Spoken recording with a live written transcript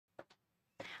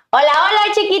Hola,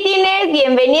 hola chiquitines,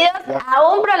 bienvenidos a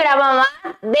un programa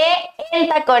más de En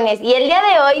Tacones. Y el día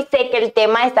de hoy sé que el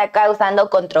tema está causando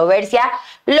controversia,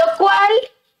 lo cual,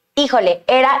 híjole,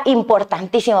 era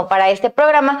importantísimo para este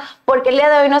programa porque el día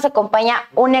de hoy nos acompaña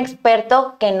un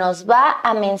experto que nos va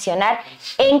a mencionar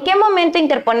en qué momento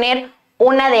interponer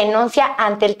una denuncia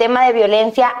ante el tema de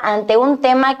violencia, ante un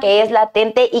tema que es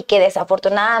latente y que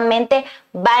desafortunadamente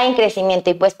va en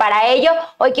crecimiento. Y pues para ello,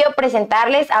 hoy quiero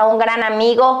presentarles a un gran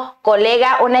amigo,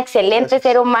 colega, un excelente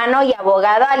ser humano y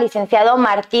abogado, al licenciado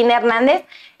Martín Hernández,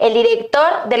 el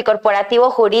director del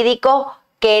Corporativo Jurídico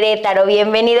Querétaro.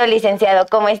 Bienvenido, licenciado,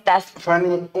 ¿cómo estás?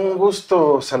 Fanny, un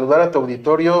gusto saludar a tu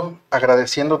auditorio,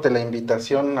 agradeciéndote la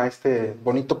invitación a este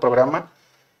bonito programa.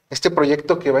 Este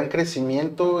proyecto que va en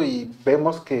crecimiento y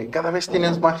vemos que cada vez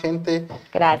tienes más gente,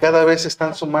 cada vez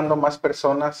están sumando más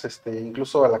personas,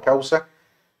 incluso a la causa,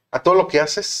 a todo lo que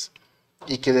haces,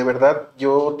 y que de verdad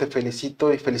yo te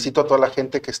felicito y felicito a toda la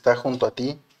gente que está junto a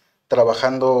ti,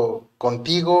 trabajando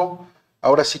contigo,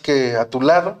 ahora sí que a tu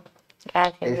lado.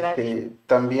 Gracias, gracias.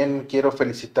 También quiero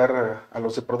felicitar a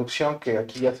los de producción que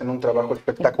aquí hacen un trabajo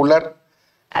espectacular,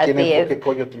 aquí en Enfoque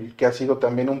Coyotl, que ha sido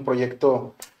también un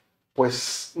proyecto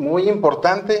pues muy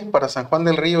importante para San Juan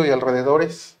del Río y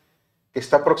alrededores.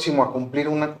 Está próximo a cumplir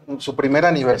su primer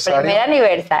aniversario. Su primer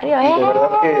aniversario, Y de verdad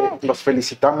que los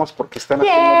felicitamos porque están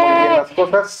haciendo muy bien las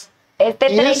cosas. Este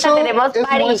 30 y eso tenemos es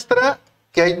muestra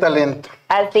que hay talento.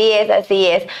 Así es, así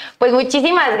es. Pues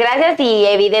muchísimas gracias y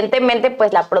evidentemente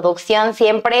pues la producción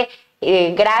siempre,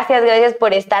 gracias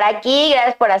por estar aquí,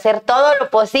 gracias por hacer todo lo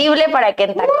posible para que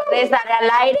En Tacones salga al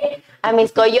aire, a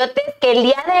mis coyotes que el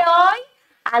día de hoy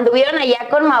anduvieron allá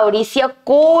con Mauricio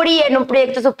Curi en un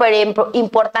proyecto súper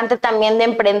importante también de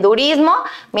emprendurismo,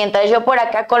 mientras yo por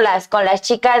acá con las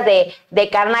chicas de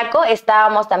Carnaco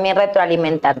estábamos también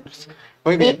retroalimentándonos.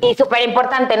 Muy bien. Y súper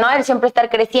importante, ¿no? El siempre estar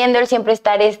creciendo, el siempre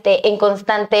estar en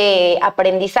constante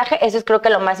aprendizaje. Eso es creo que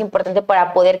lo más importante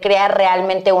para poder crear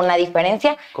realmente una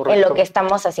diferencia. Correcto. En lo que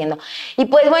estamos haciendo. Y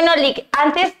pues bueno, Lick,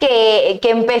 antes que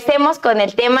empecemos con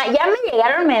el tema, ya me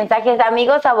llegaron mensajes,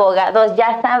 amigos abogados,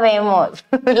 ya sabemos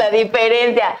la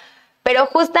diferencia. Pero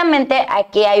justamente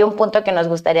aquí hay un punto que nos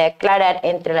gustaría aclarar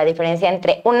entre la diferencia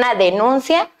entre una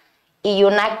denuncia y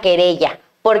una querella.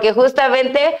 Porque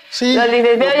justamente los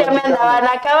licenciados ya me andaban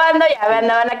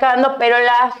acabando, pero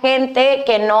la gente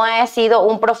que no ha sido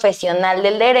un profesional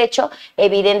del derecho,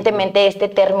 evidentemente este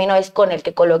término es con el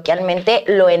que coloquialmente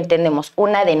lo entendemos,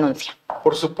 una denuncia.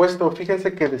 Por supuesto,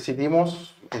 fíjense que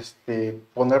decidimos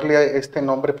ponerle este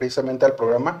nombre precisamente al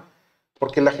programa,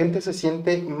 porque la gente se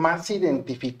siente más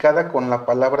identificada con la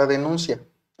palabra denuncia.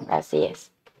 Así es.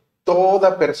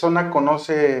 Toda persona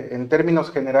conoce en términos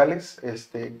generales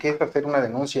qué es hacer una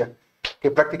denuncia,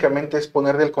 que prácticamente es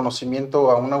poner del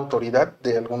conocimiento a una autoridad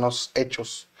de algunos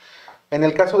hechos. En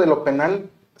el caso de lo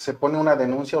penal, se pone una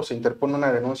denuncia o se interpone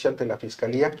una denuncia ante la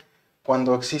fiscalía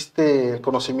cuando existe el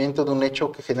conocimiento de un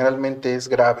hecho que generalmente es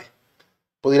grave.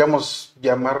 Podríamos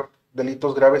llamar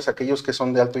delitos graves aquellos que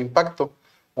son de alto impacto,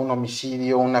 un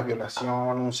homicidio, una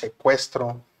violación, un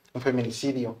secuestro, un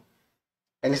feminicidio.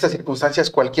 En estas circunstancias,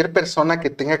 cualquier persona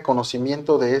que tenga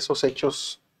conocimiento de esos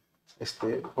hechos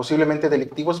posiblemente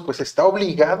delictivos, pues está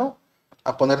obligado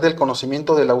a poner del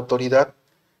conocimiento de la autoridad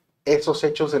esos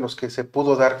hechos de los que se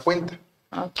pudo dar cuenta.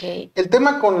 Okay. El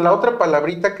tema con la otra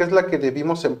palabrita, que es la que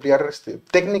debimos emplear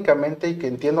técnicamente y que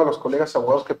entiendo a los colegas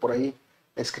abogados que por ahí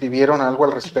escribieron algo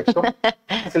al respecto,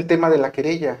 es el tema de la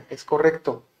querella, es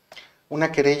correcto.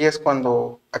 Una querella es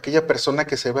cuando aquella persona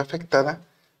que se ve afectada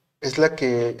es la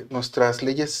que nuestras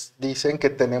leyes dicen que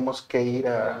tenemos que ir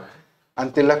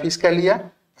ante la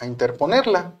fiscalía a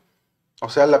interponerla. O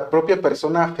sea, la propia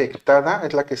persona afectada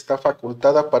es la que está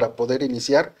facultada para poder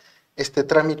iniciar este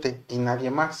trámite y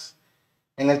nadie más.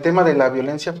 En el tema de la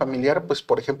violencia familiar, pues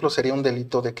por ejemplo sería un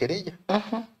delito de querella.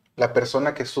 La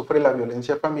persona que sufre la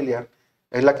violencia familiar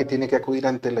es la que tiene que acudir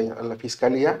ante la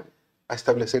fiscalía a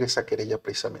establecer esa querella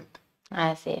precisamente.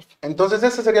 Así es. Entonces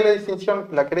esa sería la distinción.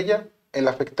 La querella, el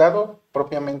afectado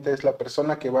propiamente es la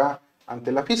persona que va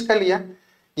ante la fiscalía,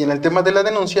 y en el tema de la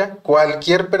denuncia,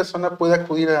 cualquier persona puede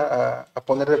acudir a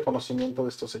poner del conocimiento de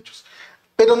estos hechos.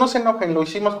 Pero no se enojen, lo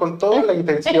hicimos con toda la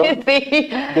intención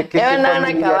de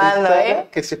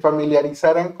que se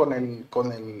familiarizaran con el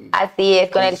Así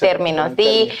es, con el término.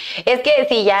 Sí, es que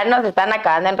si ya nos están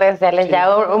acabando en redes sociales, ya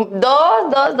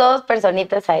dos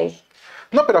personitas ahí.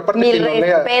 No, pero aparte Mil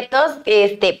respetos,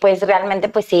 pues realmente,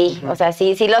 pues sí, o sea,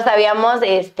 sí lo sabíamos,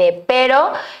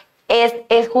 pero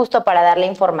es justo para dar la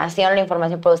información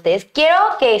para ustedes. Quiero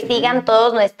que sigan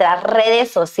todas nuestras redes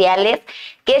sociales,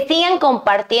 que sigan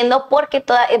compartiendo, porque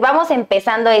vamos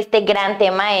empezando este gran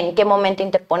tema en qué momento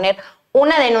interponer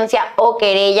una denuncia o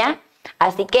querella.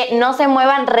 Así que no se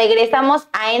muevan, regresamos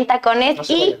a En Tacones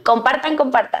y compartan.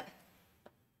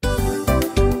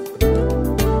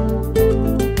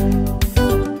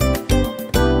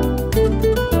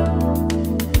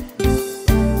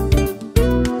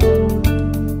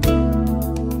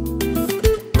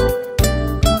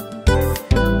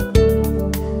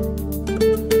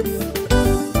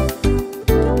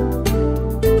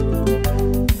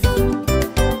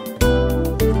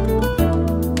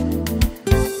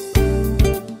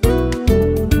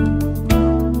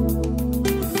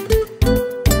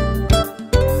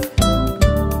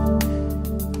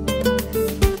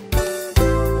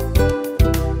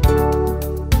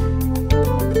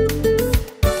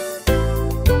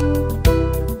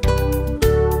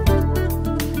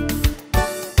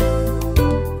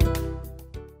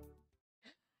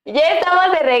 Ya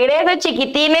estamos de regreso,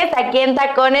 chiquitines, aquí en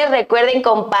Tacones. Recuerden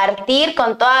compartir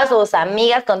con todas sus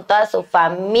amigas, con toda su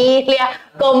familia.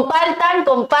 Compartan,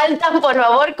 por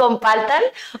favor, compartan,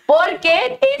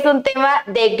 porque es un tema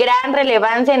de gran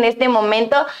relevancia en este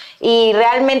momento y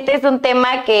realmente es un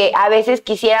tema que a veces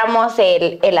quisiéramos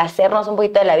el hacernos un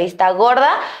poquito de la vista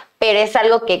gorda, pero es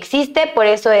algo que existe, por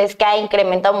eso es que ha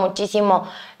incrementado muchísimo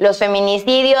los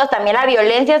feminicidios, también la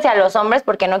violencia hacia los hombres,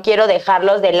 porque no quiero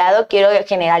dejarlos de lado, quiero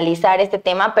generalizar este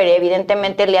tema, pero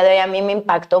evidentemente el día de hoy a mí me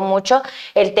impactó mucho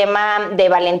el tema de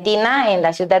Valentina en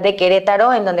la ciudad de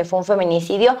Querétaro, en donde fue un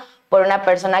feminicidio por una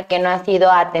persona que no ha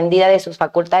sido atendida de sus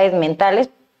facultades mentales,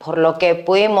 por lo que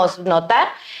pudimos notar.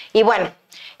 Y bueno,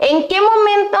 ¿en qué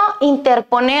momento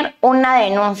interponer una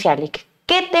denuncia, Lick?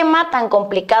 Qué tema tan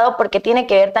complicado, porque tiene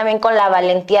que ver también con la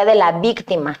valentía de la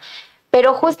víctima.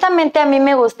 Pero justamente a mí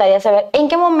me gustaría saber en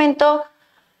qué momento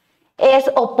es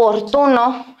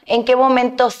oportuno, en qué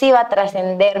momento sí va a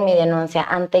trascender mi denuncia,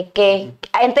 ante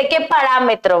qué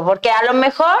parámetro, porque a lo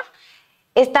mejor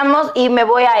estamos, y me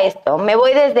voy a esto, me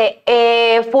voy desde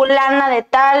fulana de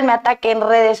tal, me ataque en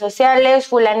redes sociales,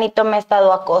 fulanito me ha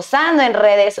estado acosando en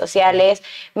redes sociales,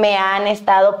 me han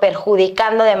estado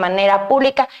perjudicando de manera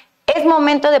pública. ¿Es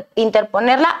momento de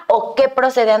interponerla o qué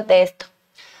procede ante esto?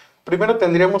 Primero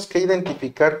tendríamos que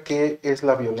identificar qué es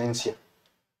la violencia.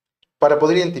 Para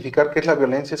poder identificar qué es la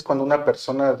violencia es cuando una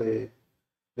persona de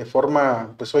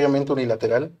forma, pues obviamente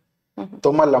unilateral,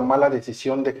 toma la mala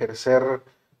decisión de ejercer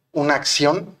una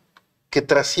acción que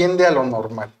trasciende a lo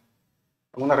normal,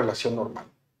 una relación normal.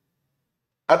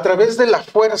 A través de la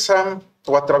fuerza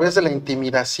o a través de la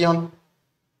intimidación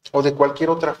o de cualquier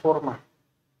otra forma.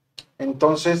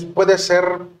 Entonces puede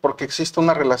ser porque existe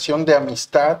una relación de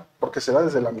amistad, porque se da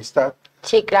desde la amistad.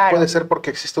 Sí, claro. Puede ser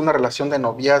porque existe una relación de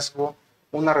noviazgo,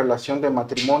 una relación de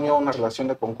matrimonio, una relación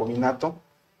de concubinato.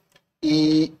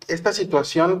 Y esta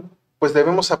situación, pues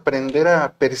debemos aprender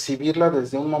a percibirla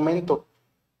desde un momento,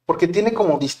 porque tiene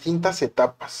como distintas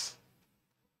etapas.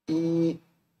 Y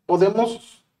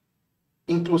podemos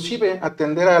inclusive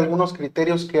atender a algunos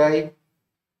criterios que hay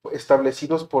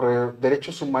establecidos por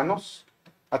derechos humanos,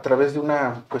 a través de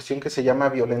una cuestión que se llama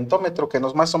violentómetro, que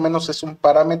más o menos es un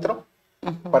parámetro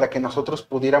para que nosotros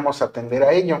pudiéramos atender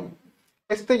a ello.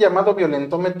 Este llamado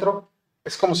violentómetro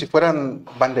es como si fueran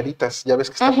banderitas, ya ves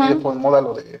que está muy de moda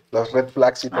lo de las red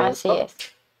flags y todo esto. Así es.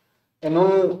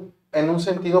 En un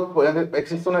sentido,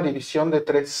 existe una división de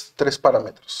tres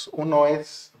parámetros. Uno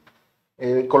es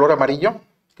el color amarillo,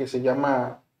 que se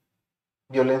llama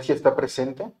violencia está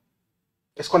presente.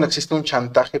 Es cuando existe un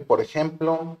chantaje, por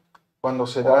ejemplo, cuando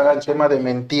se da el tema de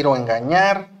mentir o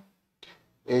engañar,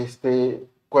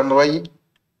 cuando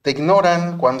te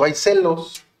ignoran, cuando hay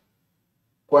celos,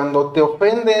 cuando te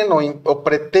ofenden o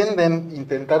pretenden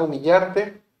intentar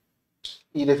humillarte,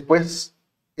 y después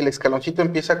el escaloncito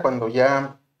empieza cuando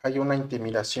ya hay una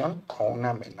intimidación o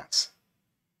una amenaza.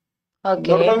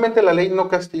 Okay. Normalmente la ley no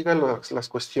castiga las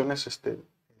cuestiones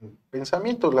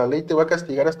pensamiento, la ley te va a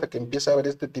castigar hasta que empiece a haber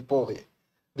este tipo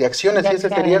de acciones, y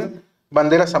esas serían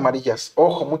banderas amarillas.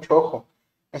 Ojo, mucho ojo.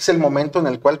 Es el momento en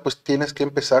el cual pues tienes que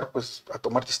empezar pues a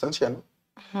tomar distancia, ¿no?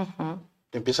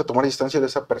 Te empieza a tomar distancia de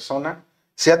esa persona,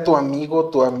 sea tu amigo,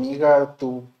 tu amiga,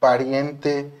 tu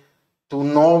pariente, tu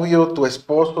novio, tu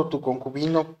esposo, tu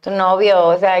concubino. Tu novio,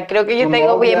 o sea, creo que yo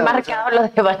tengo bien marcado lo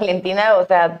de Valentina, o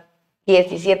sea,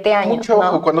 17 años. Mucho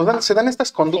ojo, cuando se dan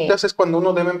estas conductas es cuando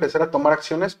uno debe empezar a tomar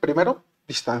acciones. Primero,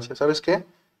 distancia, ¿sabes qué?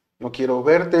 No quiero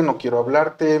verte, no quiero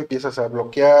hablarte, empiezas a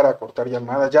bloquear, a cortar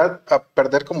llamadas, ya a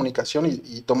perder comunicación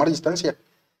y tomar distancia.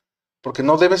 Porque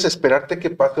no debes esperarte que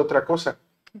pase otra cosa.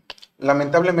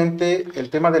 lamentablemente el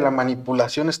tema de la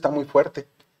manipulación está muy fuerte.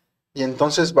 Y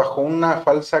entonces bajo una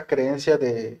falsa creencia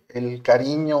de el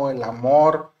cariño, el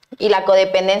amor. Y la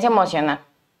codependencia emocional.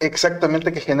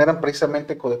 Exactamente, que generan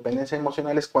precisamente codependencia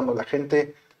emocional es cuando la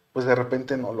gente pues de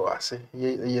repente no lo hace.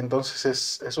 Y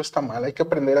entonces eso está mal, hay que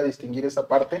aprender a distinguir esa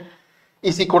parte.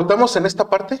 Y si cortamos en esta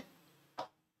parte,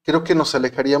 creo que nos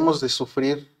alejaríamos de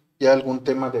sufrir ya algún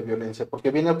tema de violencia,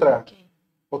 porque viene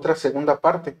otra segunda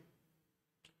parte,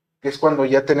 que es cuando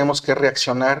ya tenemos que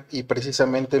reaccionar y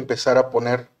precisamente empezar a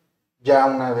poner ya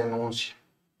una denuncia,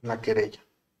 una querella.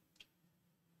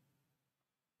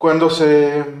 Cuando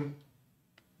se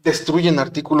destruyen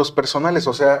artículos personales,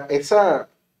 o sea, esa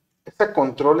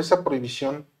control, esa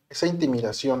prohibición, esa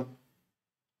intimidación,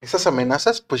 esas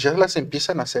amenazas, pues ya las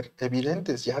empiezan a ser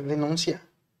evidentes, ya denuncia.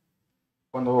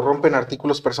 Cuando rompen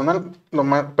artículos personales, lo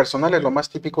más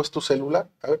típico es tu celular.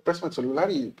 A ver, préstame el celular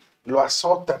y lo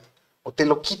azotan o te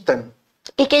lo quitan.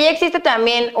 Y que ya existe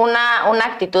también una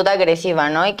actitud agresiva,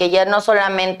 ¿no? Y que ya no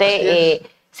solamente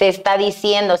se está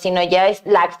diciendo, sino ya es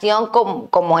la acción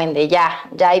como en de ya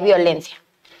hay violencia.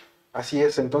 Así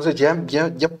es, entonces ya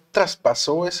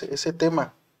traspasó ese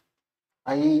tema.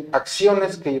 Hay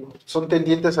acciones que son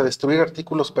tendientes a destruir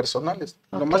artículos personales.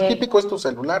 Okay. Lo más típico es tu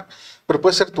celular, pero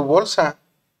puede ser tu bolsa,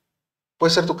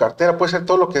 puede ser tu cartera, puede ser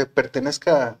todo lo que te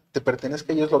pertenezca,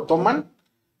 ellos lo toman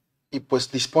y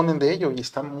pues disponen de ello y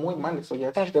está muy mal, eso ya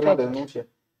es tema de denuncia.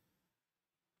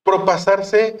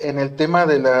 Propasarse en el tema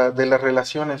de las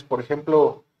relaciones, por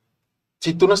ejemplo,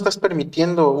 si tú no estás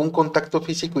permitiendo un contacto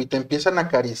físico y te empiezan a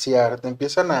acariciar, te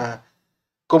empiezan a,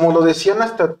 como lo decían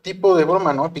hasta tipo de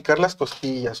broma, ¿no? Picar las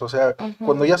costillas, o sea,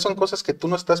 cuando ya son cosas que tú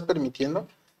no estás permitiendo,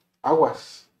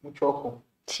 aguas, mucho ojo.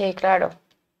 Sí, claro.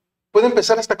 Puede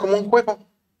empezar hasta como un juego.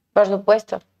 Por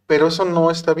supuesto. Pero eso no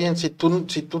está bien. Si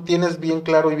tú tienes bien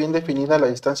claro y bien definida la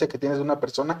distancia que tienes de una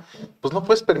persona, pues no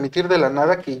puedes permitir de la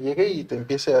nada que llegue y te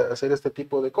empiece a hacer este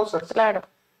tipo de cosas. Claro.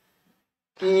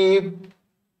 Y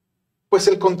pues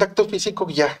el contacto físico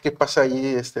ya, ¿qué pasa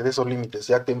ahí de esos límites?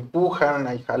 Ya te empujan,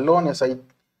 hay jalones,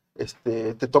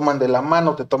 te toman de la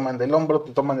mano, te toman del hombro,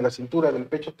 te toman de la cintura, del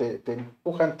pecho, te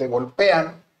empujan, te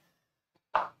golpean.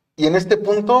 Y en este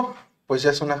punto, pues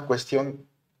ya es una cuestión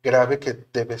grave que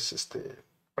debes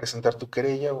presentar tu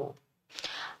querella o...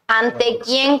 ¿Ante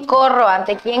quién corro?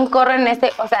 ¿Ante quién corro en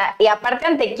o sea, y aparte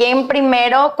ante quién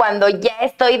primero cuando ya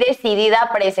estoy decidida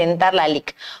a presentar la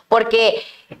LIC? Porque,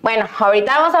 bueno,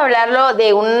 ahorita vamos a hablarlo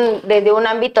desde un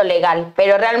ámbito legal,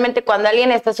 pero realmente cuando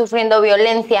alguien está sufriendo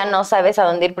violencia no sabes a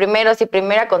dónde ir primero, si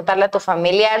primero a contarle a tu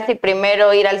familiar, si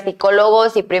primero ir al psicólogo,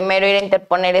 si primero ir a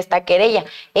interponer esta querella.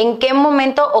 ¿En qué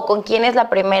momento o con quién es la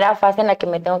primera fase en la que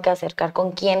me tengo que acercar?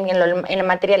 ¿Con quién en la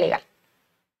materia legal?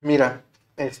 Mira,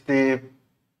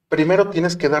 primero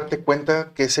tienes que darte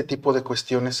cuenta que ese tipo de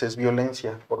cuestiones es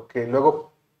violencia, porque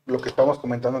luego, lo que estábamos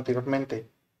comentando anteriormente,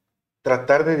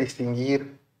 tratar de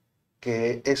distinguir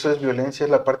que eso es violencia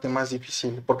es la parte más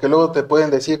difícil, porque luego te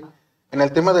pueden decir, en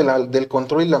el tema del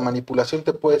control y la manipulación,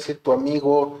 te puede decir tu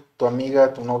amigo, tu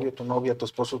amiga, tu novio, tu novia, tu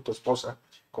esposo, tu esposa,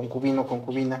 concubino,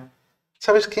 concubina.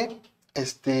 ¿Sabes qué?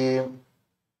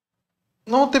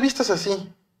 No te vistas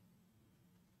así.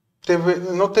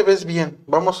 No te ves bien,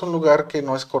 vamos a un lugar que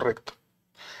no es correcto.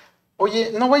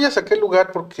 Oye, no vayas a aquel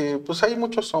lugar porque pues hay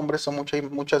muchos hombres o hay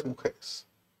muchas mujeres.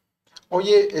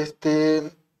 Oye,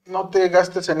 no te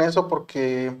gastes en eso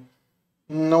porque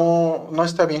no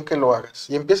está bien que lo hagas.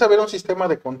 Y empieza a haber un sistema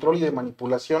de control y de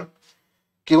manipulación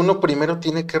que uno primero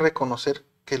tiene que reconocer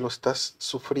que lo estás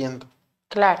sufriendo.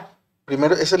 Claro.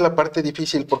 Primero, esa es la parte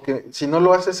difícil porque si no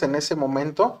lo haces en ese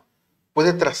momento,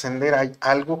 puede trascender a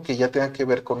algo que ya tenga que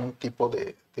ver con un tipo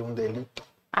de un delito.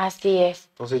 Así es.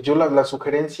 Entonces yo la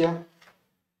sugerencia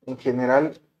en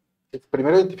general es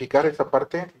primero identificar esa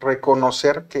parte,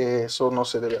 reconocer que eso no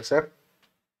se debe hacer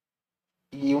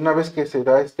y una vez que se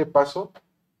da este paso,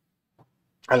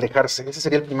 alejarse. Ese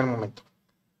sería el primer momento.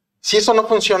 Si eso no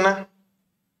funciona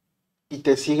y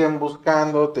te siguen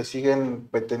buscando, te siguen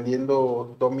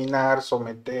pretendiendo dominar,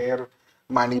 someter,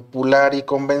 manipular y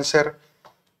convencer,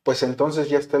 pues entonces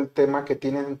ya está el tema que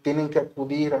tienen que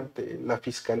acudir ante la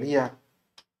fiscalía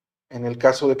en el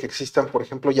caso de que existan, por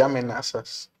ejemplo, ya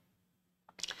amenazas.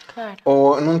 Claro.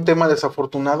 O en un tema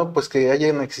desafortunado, pues que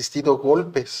hayan existido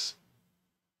golpes.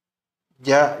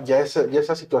 Ya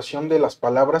esa situación de las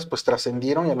palabras pues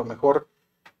trascendieron y a lo mejor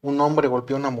un hombre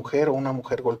golpeó a una mujer o una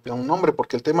mujer golpeó a un hombre,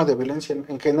 porque el tema de violencia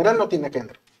en general no tiene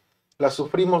género. La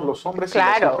sufrimos los hombres y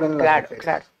la sufren las mujeres.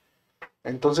 Claro.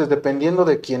 Entonces, dependiendo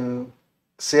de quién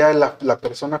sea la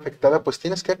persona afectada, pues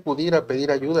tienes que acudir a pedir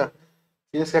ayuda,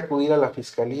 tienes que acudir a la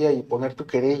fiscalía y poner tu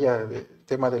querella de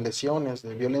tema de lesiones,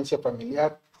 de violencia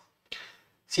familiar.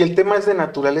 Si el tema es de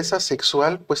naturaleza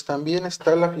sexual, pues también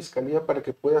está la fiscalía para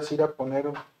que puedas ir a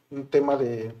poner un tema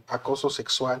de acoso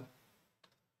sexual,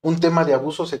 un tema de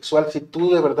abuso sexual. Si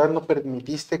tú de verdad no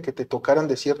permitiste que te tocaran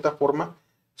de cierta forma,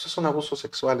 eso es un abuso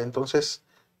sexual. Entonces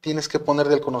tienes que poner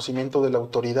del conocimiento de la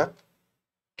autoridad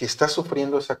que está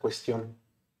sufriendo esa cuestión.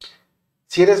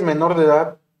 Si eres menor de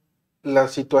edad, la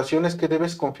situación es que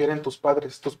debes confiar en tus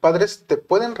padres. Tus padres te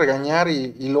pueden regañar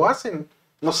y lo hacen.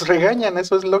 Nos regañan,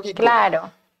 eso es lógico. Claro.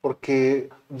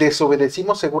 Porque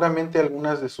desobedecimos seguramente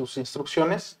algunas de sus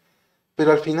instrucciones,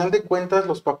 pero al final de cuentas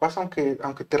los papás,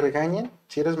 aunque te regañen,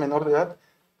 si eres menor de edad,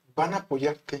 van a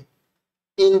apoyarte.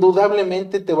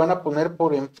 Indudablemente te van a poner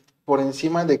por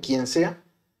encima de quien sea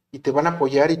y te van a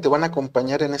apoyar y te van a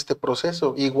acompañar en este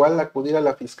proceso. Igual acudir a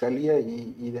la fiscalía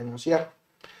y denunciar.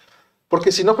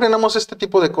 Porque si no frenamos este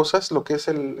tipo de cosas, lo que es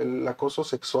el acoso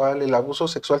sexual, el abuso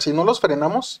sexual, si no los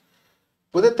frenamos,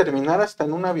 puede terminar hasta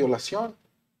en una violación.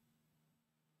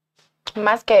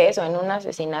 Más que eso, en un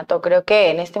asesinato. Creo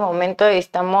que en este momento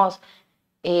estamos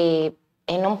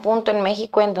en un punto en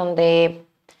México en donde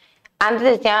antes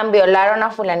decían violaron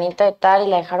a fulanita de tal y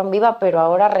la dejaron viva, pero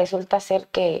ahora resulta ser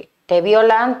que te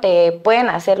violan, te pueden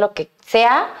hacer lo que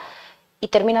sea y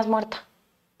terminas muerta.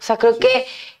 O sea, creo que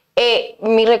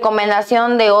mi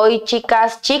recomendación de hoy,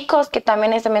 chicas, chicos, que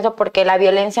también es eso, porque la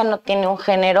violencia no tiene un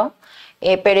género,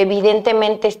 pero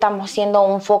evidentemente estamos siendo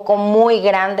un foco muy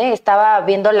grande. Estaba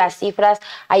viendo las cifras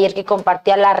ayer que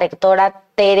compartía la rectora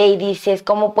Tere y dices,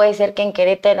 ¿cómo puede ser que en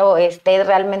Querétaro esté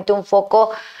realmente un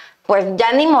foco, pues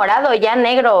ya ni morado, ya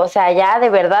negro? O sea, ya de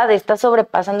verdad está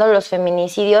sobrepasando los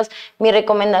feminicidios. Mi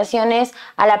recomendación es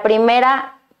a la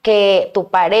primera, que tu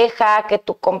pareja, que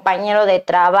tu compañero de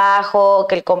trabajo,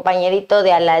 que el compañerito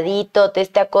de al ladito te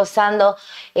esté acosando,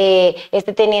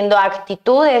 esté teniendo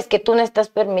actitudes que tú no estás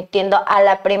permitiendo, a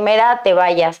la primera te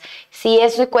vayas. Si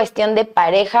es cuestión de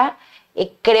pareja,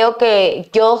 creo que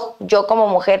yo como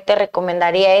mujer te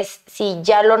recomendaría es, si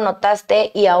ya lo notaste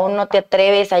y aún no te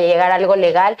atreves a llegar a algo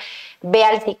legal, ve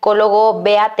al psicólogo,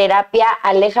 ve a terapia,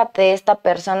 aléjate de esta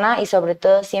persona y sobre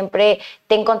todo siempre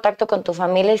ten contacto con tu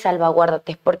familia y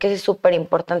salvaguárdate, porque eso es súper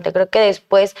importante. Creo que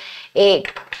después, y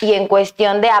en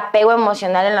cuestión de apego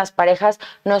emocional en las parejas,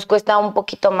 nos cuesta un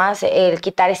poquito más el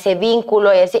quitar ese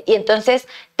vínculo y entonces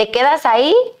te quedas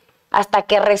ahí hasta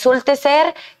que resulte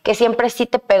ser que siempre sí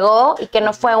te pegó y que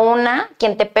no fue una.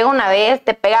 Quien te pega una vez,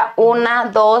 te pega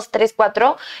 1, 2, 3,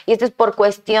 4, y esto es por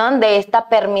cuestión de esta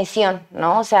permisión,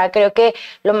 ¿no? O sea, creo que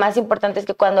lo más importante es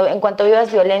que en cuanto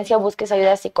vivas violencia, busques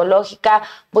ayuda psicológica,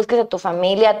 busques a tu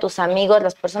familia, a tus amigos,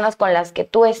 las personas con las que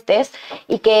tú estés,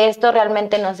 y que esto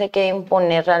realmente no se quede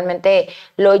impune, realmente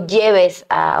lo lleves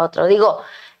a otro. Digo,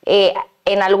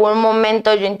 en algún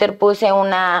momento yo interpuse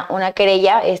una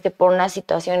querella por una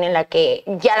situación en la que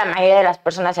ya la mayoría de las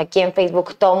personas aquí en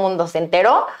Facebook, todo el mundo se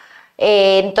enteró.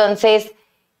 Entonces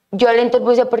yo la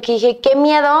interpuse porque dije, qué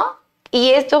miedo,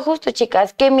 y esto justo,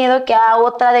 chicas, qué miedo que a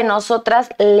otra de nosotras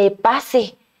le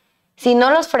pase. Si no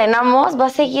los frenamos, va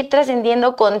a seguir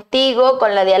trascendiendo contigo,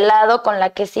 con la de al lado, con la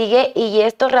que sigue, y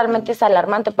esto realmente es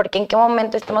alarmante, porque ¿en qué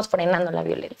momento estamos frenando la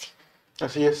violencia?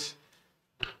 Así es.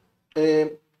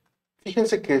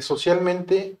 Fíjense que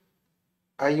socialmente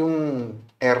hay un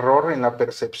error en la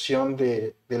percepción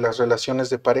de las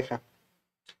relaciones de pareja,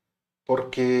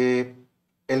 porque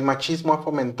el machismo ha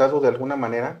fomentado de alguna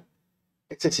manera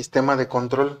ese sistema de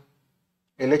control.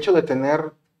 El hecho de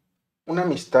tener una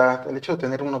amistad, el hecho de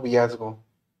tener un noviazgo,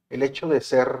 el hecho de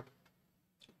ser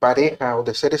pareja o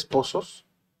de ser esposos,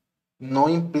 no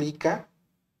implica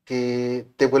que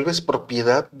te vuelves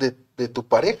propiedad de tu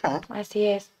pareja. Así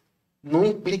es. No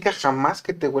implica jamás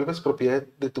que te vuelves propiedad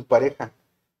de tu pareja,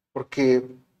 porque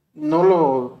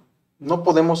no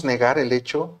podemos negar el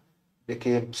hecho de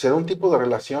que se da un tipo de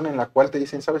relación en la cual te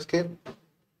dicen, ¿sabes qué?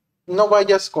 No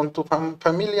vayas con tu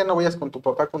familia, no vayas con tu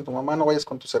papá, con tu mamá, no vayas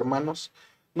con tus hermanos,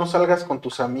 no salgas con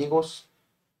tus amigos,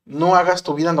 no hagas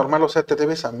tu vida normal, o sea, te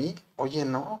debes a mí. Oye,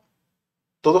 no.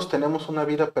 Todos tenemos una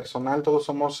vida personal, todos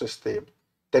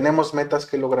tenemos metas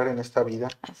que lograr en esta vida.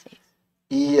 Así es.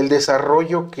 Y el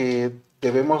desarrollo que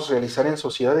debemos realizar en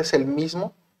sociedad es el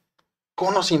mismo,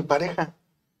 con o sin pareja.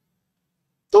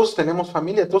 Todos tenemos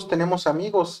familia, todos tenemos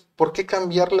amigos. ¿Por qué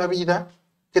cambiar la vida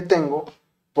que tengo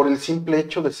por el simple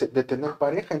hecho de tener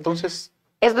pareja? Entonces,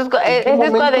 esto es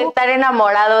cuando están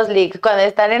enamorados, Lick, cuando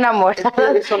están enamorados.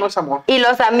 Es que eso no es amor. Y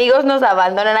los amigos nos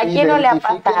abandonan. ¿A quién no le ha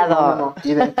pasado? No.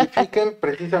 Identifiquen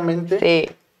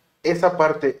precisamente esa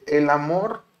parte. El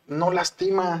amor no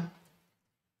lastima.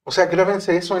 O sea,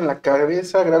 grábense eso en la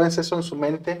cabeza, grábense eso en su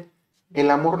mente. El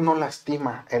amor no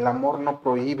lastima, el amor no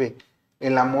prohíbe,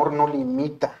 el amor no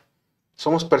limita.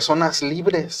 somos personas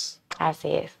libres.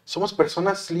 Así es. Somos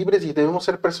personas libres y debemos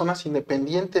ser personas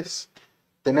independientes.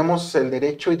 Tenemos el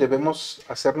derecho y debemos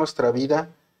hacer nuestra vida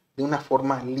de una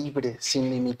forma libre,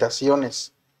 sin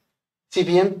limitaciones. Si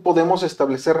bien podemos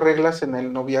establecer reglas en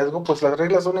el noviazgo, pues las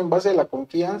reglas son en base a la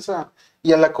confianza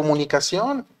y a la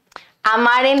comunicación.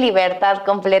 Amar en libertad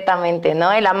completamente,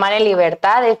 ¿no? El amar en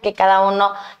libertad es que cada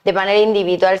uno de manera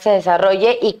individual se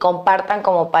desarrolle y compartan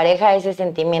como pareja ese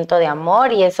sentimiento de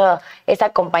amor y eso,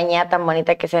 esa compañía tan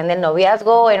bonita que sea en el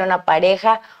noviazgo, en una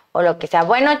pareja o lo que sea.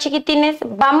 Bueno, chiquitines,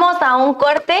 vamos a un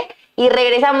corte y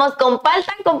regresamos con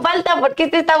falta, porque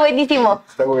este está buenísimo.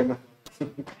 Está bueno.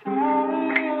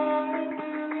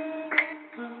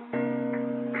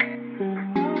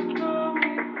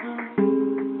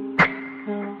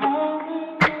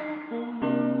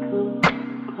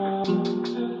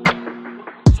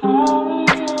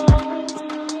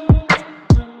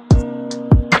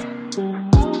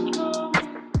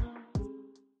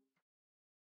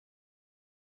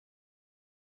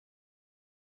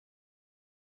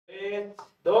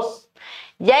 Dos.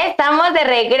 Ya estamos de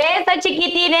regreso,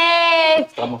 chiquitines.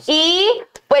 Estamos. Y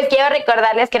pues quiero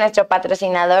recordarles que nuestro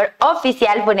patrocinador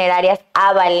oficial, Funerarias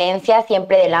a Valencia,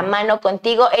 siempre de la mano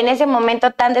contigo. En ese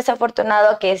momento tan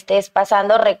desafortunado que estés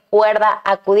pasando, recuerda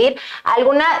acudir a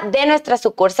alguna de nuestras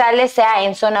sucursales, sea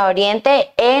en Zona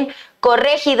Oriente, en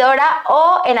Corregidora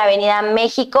o en Avenida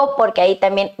México, porque ahí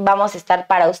también vamos a estar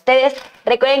para ustedes.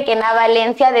 Recuerden que en A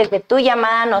Valencia, desde tu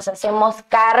llamada nos hacemos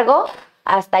cargo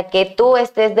hasta que tú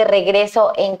estés de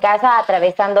regreso en casa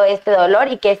atravesando este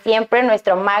dolor y que siempre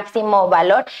nuestro máximo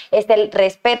valor es el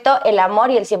respeto, el amor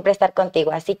y el siempre estar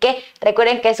contigo. Así que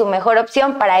recuerden que su mejor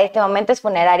opción para este momento es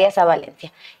Funerarias a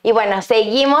Valencia. Y bueno,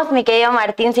 seguimos, mi querido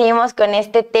Martín, seguimos con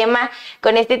este tema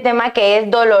que es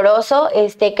doloroso.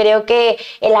 Creo que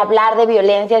el hablar de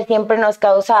violencia siempre nos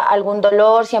causa algún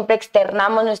dolor, siempre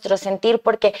externamos nuestro sentir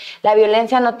porque la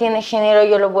violencia no tiene género,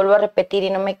 yo lo vuelvo a repetir y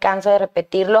no me canso de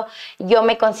repetirlo. Yo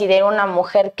me considero una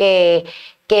mujer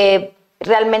que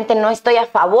realmente no estoy a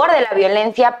favor de la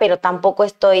violencia, pero tampoco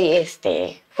estoy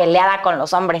peleada con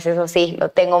los hombres, eso sí, lo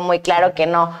tengo muy claro que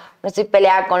no estoy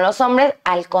peleada con los hombres,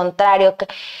 al contrario.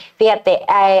 Fíjate,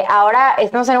 ahora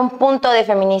estamos en un punto de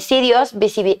feminicidios,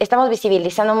 estamos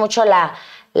visibilizando mucho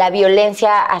la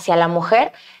violencia hacia la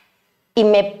mujer y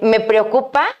me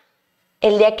preocupa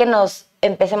el día que nos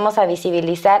empecemos a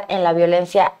visibilizar en la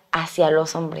violencia hacia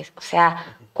los hombres, o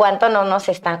sea, cuánto no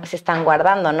se están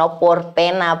guardando, ¿no? Por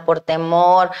pena, por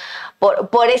temor,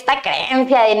 por esta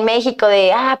creencia en México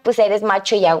de, pues eres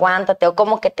macho y aguántate, o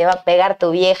cómo que te va a pegar tu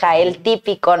vieja, el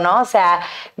típico, ¿no? O sea,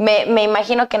 me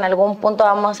imagino que en algún punto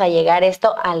vamos a llegar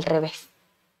esto al revés.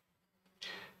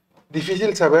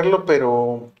 Difícil saberlo,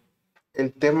 pero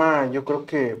el tema, yo creo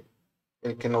que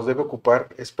el que nos debe ocupar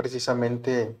es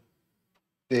precisamente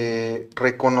de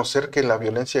reconocer que la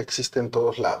violencia existe en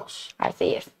todos lados.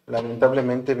 Así es.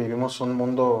 Lamentablemente vivimos un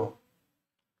mundo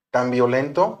tan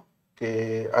violento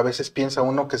que a veces piensa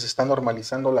uno que se está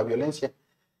normalizando la violencia.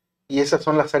 Y esas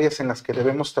son las áreas en las que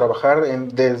debemos trabajar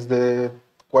desde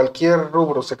cualquier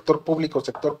rubro, sector público,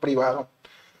 sector privado.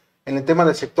 En el tema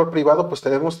del sector privado, pues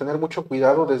debemos tener mucho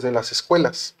cuidado desde las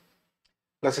escuelas.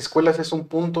 Las escuelas es un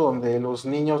punto donde los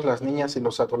niños, las niñas y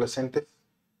los adolescentes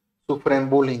sufren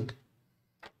bullying.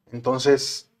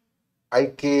 Entonces,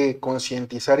 hay que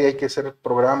concientizar y hay que hacer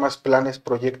programas, planes,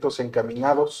 proyectos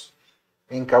encaminados,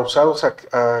 encausados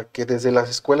a que desde las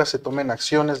escuelas se tomen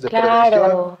acciones de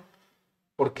prevención.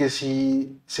 Porque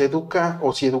si se educa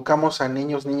o si educamos a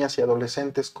niños, niñas y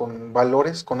adolescentes con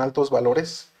valores, con altos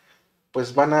valores,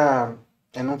 pues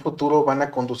en un futuro van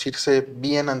a conducirse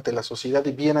bien ante la sociedad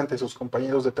y bien ante sus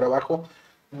compañeros de trabajo,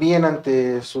 bien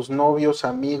ante sus novios,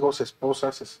 amigos,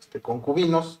 esposas,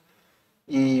 concubinos.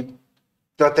 Y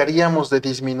trataríamos de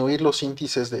disminuir los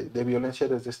índices de violencia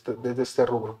desde este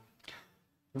rubro.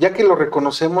 Ya que lo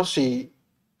reconocemos y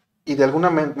de alguna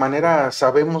manera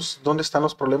sabemos dónde están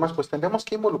los problemas, pues tendremos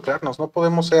que involucrarnos. No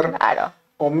podemos ser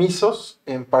omisos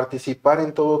en participar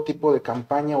en todo tipo de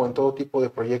campaña o en todo tipo de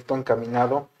proyecto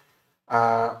encaminado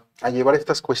a llevar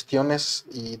estas cuestiones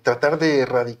y tratar de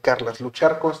erradicarlas,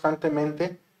 luchar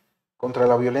constantemente contra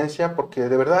la violencia, porque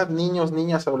de verdad niños,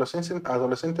 niñas,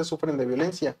 adolescentes sufren de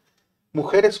violencia,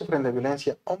 mujeres sufren de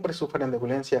violencia, hombres sufren de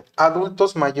violencia,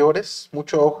 adultos mayores,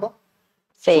 mucho ojo,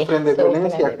 sufren de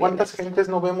violencia. ¿Cuántas gentes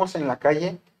no vemos en la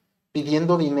calle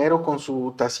pidiendo dinero con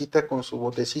su tacita, con su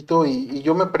botecito? Y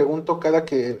yo me pregunto cada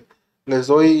que les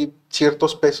doy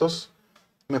ciertos pesos,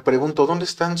 me pregunto, ¿dónde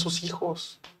están sus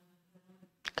hijos?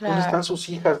 Claro. ¿Dónde están sus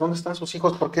hijas? ¿Dónde están sus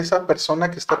hijos? Porque esa persona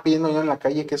que está pidiendo dinero en la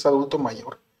calle, que es adulto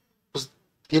mayor, pues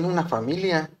tiene una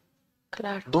familia.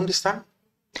 Claro. ¿Dónde están?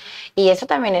 Y eso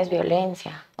también es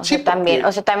violencia. Sí,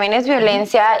 También es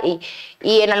violencia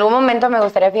y en algún momento me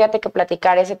gustaría, fíjate, que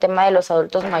platicar ese tema de los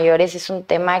adultos mayores es un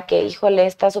tema que, híjole,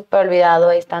 está súper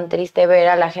olvidado, es tan triste ver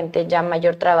a la gente ya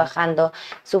mayor trabajando,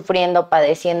 sufriendo,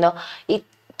 padeciendo. Y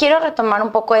quiero retomar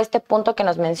un poco este punto que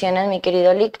nos mencionas, mi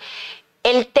querido Lick,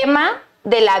 el tema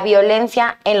de la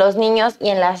violencia en los niños y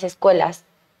en las escuelas.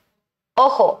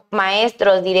 Ojo,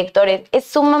 maestros, directores, es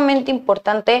sumamente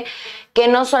importante que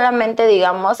no solamente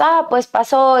digamos, pues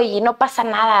pasó y no pasa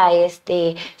nada,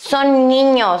 son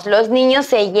niños, los niños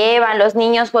se llevan, los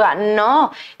niños juegan.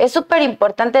 No, es súper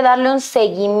importante darle un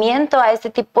seguimiento a este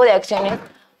tipo de acciones,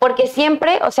 porque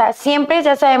siempre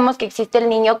ya sabemos que existe el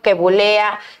niño que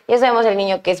bulea, ya sabemos el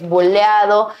niño que es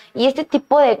buleado, y este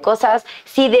tipo de cosas,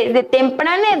 si desde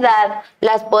temprana edad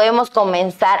las podemos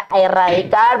comenzar a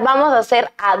erradicar, vamos a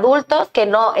ser adultos que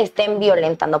no estén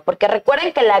violentando, porque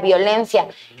recuerden que la violencia,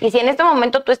 y si en este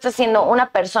momento tú estás siendo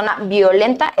una persona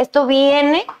violenta, esto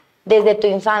viene desde tu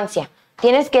infancia.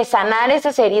 Tienes que sanar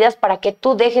esas heridas para que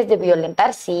tú dejes de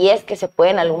violentar, si es que se puede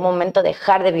en algún momento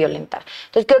dejar de violentar.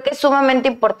 Entonces creo que es sumamente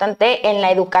importante en la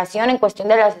educación, en cuestión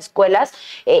de las escuelas,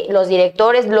 los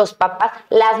directores, los papás,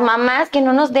 las mamás, que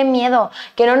no nos dé miedo,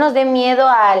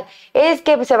 es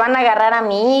que se van a agarrar a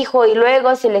mi hijo y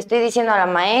luego si le estoy diciendo a la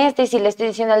maestra y si le estoy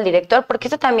diciendo al director, porque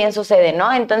eso también sucede,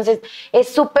 ¿no? Entonces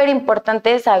es súper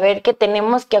importante saber que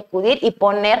tenemos que acudir y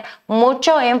poner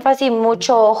mucho énfasis,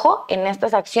 mucho ojo en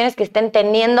estas acciones que estén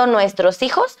teniendo nuestros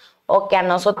hijos o que a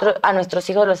nuestros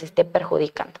hijos los esté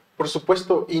perjudicando. Por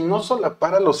supuesto, y no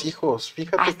solapar a los hijos.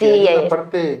 Fíjate que hay una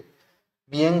parte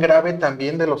bien grave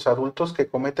también de los adultos que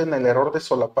cometen el error de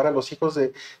solapar a los hijos,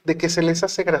 de que se les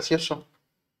hace gracioso.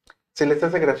 Se les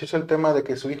hace gracioso el tema de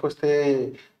que su hijo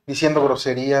esté diciendo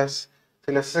groserías,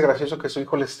 se les hace gracioso que su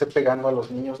hijo les esté pegando a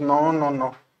los niños. No, no,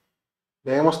 no.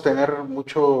 Debemos tener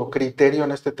mucho criterio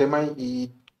en este tema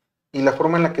y la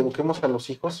forma en la que eduquemos a los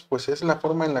hijos, pues es la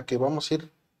forma en la que vamos a ir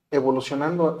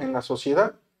evolucionando en la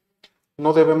sociedad.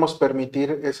 No debemos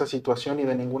permitir esa situación y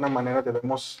de ninguna manera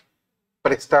debemos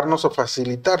prestarnos o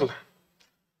facilitarla.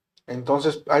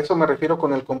 Entonces, a eso me refiero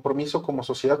con el compromiso como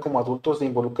sociedad, como adultos, de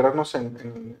involucrarnos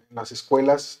en las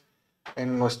escuelas,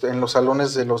 en los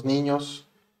salones de los niños,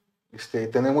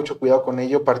 tener mucho cuidado con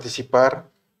ello, participar,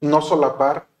 no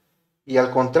solapar. Y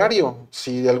al contrario,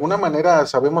 si de alguna manera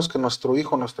sabemos que nuestro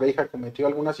hijo, nuestra hija cometió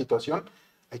alguna situación,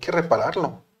 hay que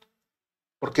repararlo.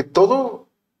 Porque todo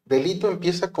delito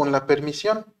empieza con la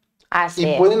permisión. Así y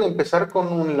es. Pueden empezar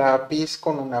con un lápiz,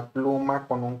 con una pluma,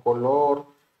 con un color,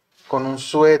 con un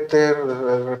suéter,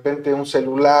 de repente un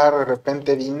celular, de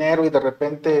repente dinero, y de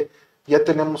repente ya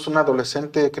tenemos un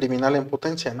adolescente criminal en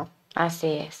potencia, ¿no?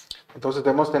 Así es. Entonces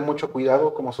debemos tener mucho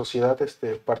cuidado como sociedad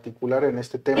particular en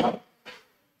este tema.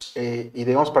 Y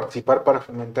debemos participar para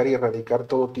fomentar y erradicar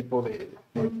todo tipo de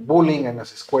bullying en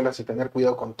las escuelas y tener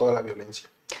cuidado con toda la violencia.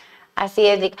 Así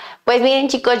es, Lick. Pues miren,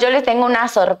 chicos, yo les tengo una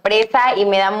sorpresa y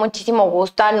me da muchísimo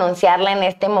gusto anunciarla en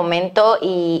este momento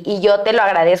y yo te lo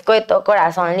agradezco de todo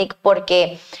corazón, Lick,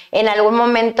 porque en algún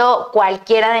momento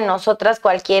cualquiera de nosotras,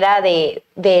 cualquiera de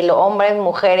los hombres,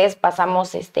 mujeres,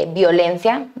 pasamos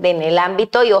violencia en el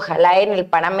ámbito y ojalá en el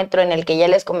parámetro en el que ya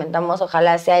les comentamos,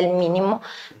 ojalá sea el mínimo.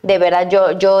 De verdad,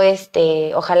 yo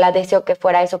ojalá deseo que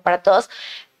fuera eso para todos,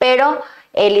 pero...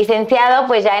 El licenciado,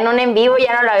 pues ya en un en vivo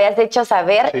ya nos lo habías hecho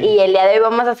saber, sí. Y el día de hoy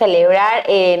vamos a celebrar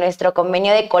nuestro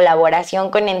convenio de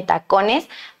colaboración con En Tacones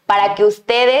para que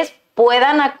ustedes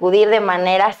puedan acudir de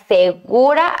manera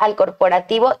segura al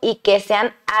corporativo y que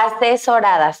sean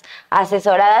asesoradas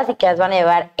y que las van a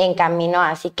llevar en camino.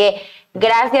 Así que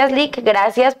gracias, Lick,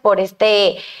 gracias por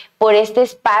este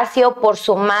espacio, por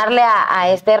sumarle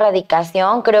a esta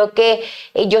erradicación. Creo que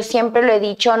yo siempre lo he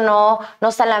dicho, no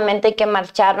solamente hay que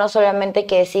marchar, no solamente hay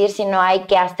que decir, sino hay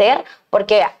que hacer,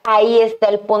 porque ahí está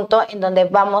el punto en donde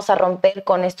vamos a romper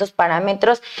con estos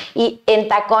parámetros. Y en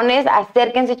Tacones,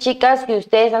 acérquense, chicas, si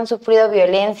ustedes han sufrido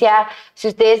violencia, si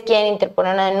ustedes quieren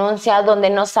interponer una denuncia, donde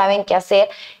no saben qué hacer,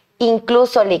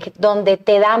 incluso, Lick, donde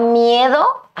te da miedo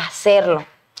hacerlo.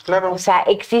 Claro. O sea,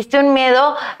 existe un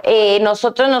miedo,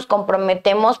 nosotros nos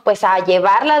comprometemos pues a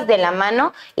llevarlas de la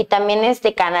mano y también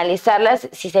canalizarlas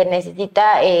si se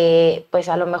necesita pues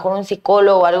a lo mejor un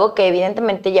psicólogo o algo, que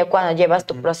evidentemente ya cuando llevas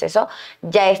tu proceso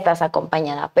ya estás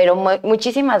acompañada. Pero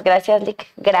muchísimas gracias, Lick,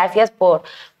 gracias por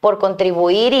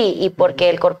contribuir y porque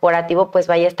el corporativo pues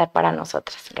vaya a estar para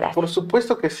nosotras. Gracias. Por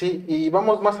supuesto que sí, y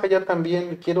vamos más allá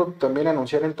también, quiero también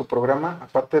anunciar en tu programa,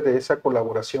 aparte de esa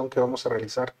colaboración que vamos a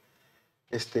realizar,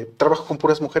 trabajo con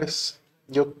puras mujeres.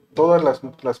 Todas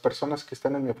las personas que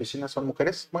están en mi oficina son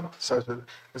mujeres, bueno, a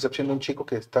excepción de un chico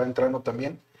que está entrando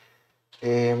también.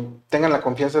 Tengan la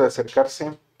confianza de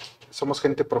acercarse. somos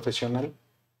gente profesional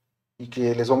y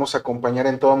que les vamos a acompañar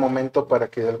en todo momento para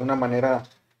que de alguna manera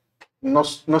no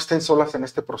estén solas en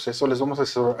este proceso. Les vamos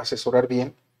a asesorar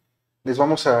bien, les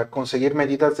vamos a conseguir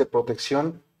medidas de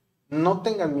protección. No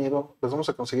tengan miedo, les vamos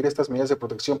a conseguir estas medidas de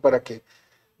protección para que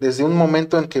desde un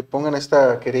momento en que pongan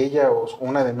esta querella o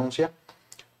una denuncia,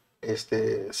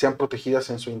 sean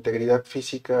protegidas en su integridad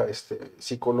física,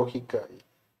 psicológica y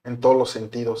en todos los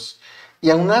sentidos. Y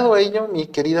aunado a ello, mi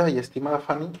querida y estimada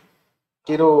Fanny,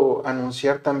 quiero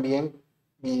anunciar también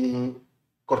mi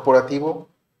corporativo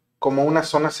como una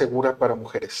zona segura para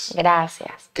mujeres.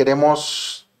 Gracias.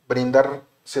 Queremos brindar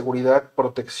seguridad,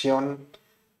 protección,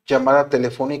 llamada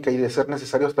telefónica y de ser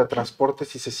necesario hasta transporte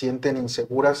si se sienten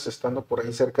inseguras estando por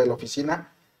ahí cerca de la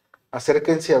oficina.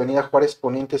 Acérquense a Avenida Juárez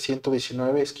Poniente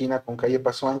 119, esquina con calle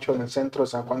Paso Ancho, en el centro de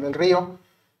San Juan del Río,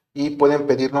 y pueden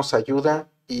pedirnos ayuda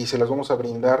y se las vamos a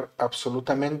brindar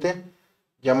absolutamente.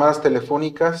 Llamadas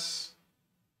telefónicas,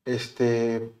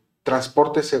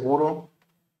 transporte seguro,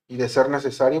 y de ser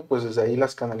necesario, pues desde ahí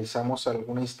las canalizamos a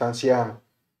alguna instancia,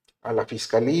 a la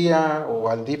fiscalía o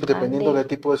al DIF, dependiendo del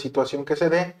tipo de situación que se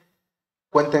dé.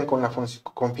 Cuenten con la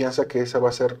confianza que esa va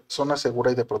a ser zona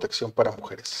segura y de protección para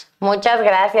mujeres. Muchas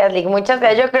gracias, Lick. Muchas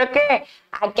gracias. Yo creo que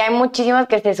aquí hay muchísimos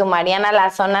que se sumarían a la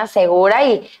zona segura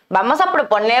y vamos a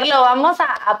proponerlo, vamos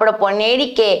a proponer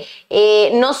y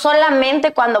que no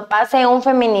solamente cuando pase un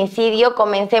feminicidio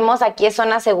comencemos aquí es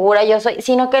zona segura,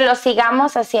 sino que lo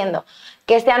sigamos haciendo,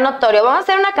 que sea notorio. Vamos a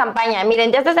hacer una campaña.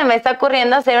 Miren, ya hasta se me está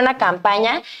ocurriendo hacer una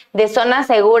campaña de zona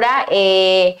segura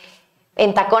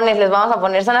en tacones. Les vamos a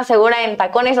poner zona segura en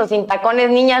tacones o sin tacones.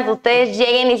 Niñas, ustedes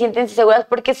lleguen y siéntense seguras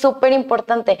porque es súper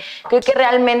importante. Creo que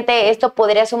realmente esto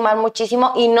podría sumar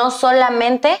muchísimo y no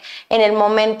solamente en el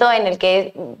momento en el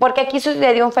que... Porque aquí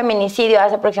sucedió un feminicidio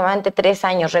hace aproximadamente 3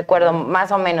 años, recuerdo,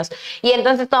 más o menos. Y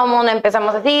entonces todo el mundo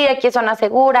empezamos a decir, aquí es zona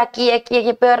segura, aquí,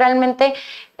 pero realmente...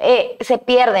 se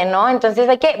pierde, ¿no? Entonces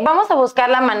vamos a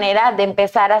buscar la manera de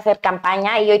empezar a hacer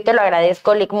campaña y hoy te lo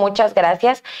agradezco, Lick, muchas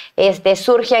gracias.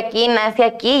 Surge aquí, nace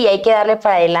aquí y hay que darle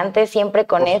para adelante siempre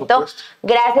con esto.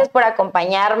 Gracias por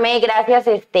acompañarme, gracias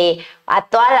a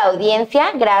toda la audiencia,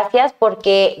 gracias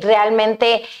porque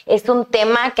realmente es un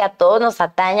tema que a todos nos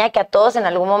ataña, que a todos en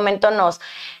algún momento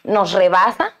nos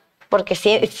rebasa. Porque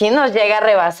sí nos llega a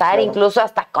rebasar, claro. Incluso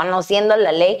hasta conociendo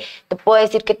la ley, te puedo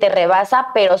decir que te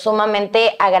rebasa, pero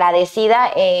sumamente agradecida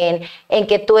en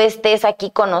que tú estés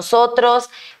aquí con nosotros,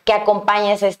 que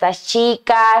acompañes a estas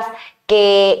chicas,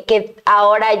 que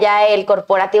ahora ya el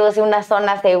corporativo sea una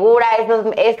zona segura.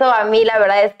 Eso a mí la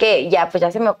verdad es que ya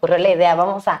se me ocurrió la idea,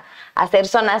 vamos a hacer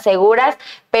zonas seguras,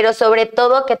 pero sobre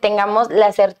todo que tengamos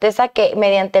la certeza que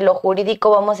mediante lo jurídico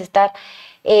vamos a estar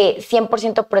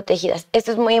 100% protegidas.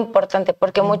 Esto es muy importante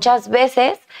porque muchas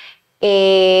veces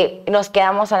nos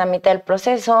quedamos a la mitad del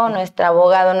proceso, nuestro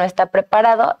abogado no está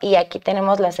preparado y aquí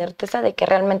tenemos la certeza de que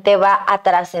realmente va a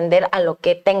trascender a lo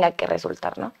que tenga que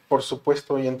resultar, ¿no? Por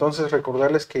supuesto, y entonces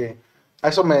recordarles que a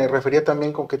eso me refería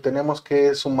también con que tenemos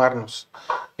que sumarnos.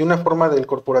 Y una forma del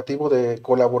corporativo de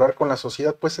colaborar con la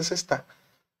sociedad, pues es esta.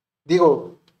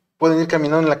 Digo, pueden ir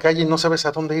caminando en la calle y no sabes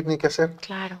a dónde ir ni qué hacer.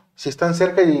 Claro. Si están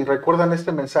cerca y recuerdan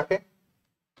este mensaje,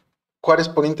 Juárez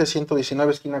Poniente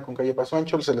 119, esquina con calle Paso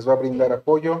Ancho, se les va a brindar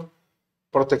apoyo,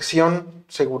 protección,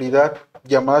 seguridad,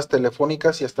 llamadas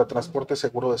telefónicas y hasta transporte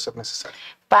seguro de ser necesario.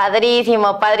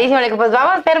 Padrísimo, padrísimo. Pues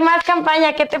vamos a hacer más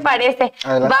campaña, ¿qué te parece?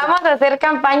 Adelante. Vamos a hacer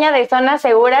campaña de zonas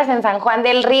seguras en San Juan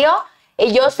del Río.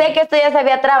 Yo sé que esto ya se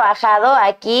había trabajado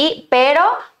aquí, pero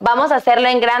vamos a hacerlo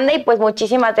en grande y pues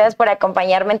muchísimas gracias por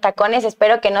acompañarme en Tacones.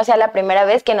 Espero que no sea la primera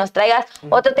vez que nos traigas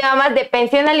otro tema más de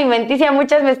pensión alimenticia.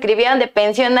 Muchas me escribieron de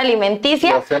pensión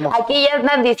alimenticia. Aquí ya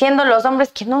están diciendo los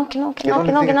hombres que no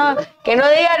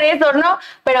digan eso, ¿no?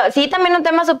 Pero sí, también un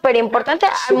tema súper importante.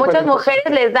 A muchas mujeres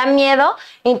les da miedo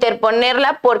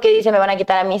interponerla porque dicen me van a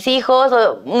quitar a mis hijos,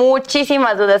 o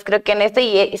muchísimas dudas creo que en esto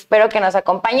y espero que nos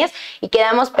acompañes y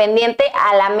quedamos pendientes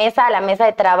a la mesa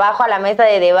de trabajo, a la mesa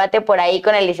de debate por ahí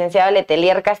con el licenciado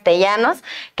𝗨𝗀𝗀𝗏 Castellanos,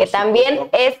 que también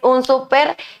es un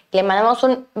súper, le mandamos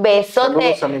un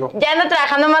besote. Saludos, ya anda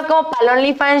trabajando más como para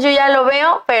OnlyFans, yo ya lo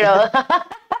veo, pero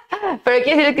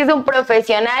quiero decir que es un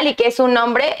profesional y que es un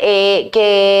hombre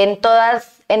que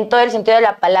en todo el sentido de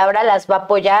la palabra las va a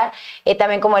apoyar,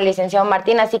 también como el licenciado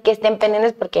Martín, así que estén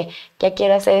pendientes porque ya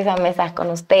quiero hacer esa mesa con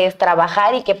ustedes,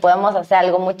 trabajar y que podamos hacer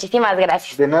algo. Muchísimas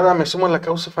gracias. De nada, me sumo a la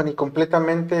causa, Fanny,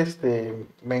 completamente,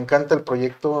 me encanta el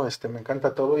proyecto, me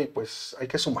encanta todo y pues hay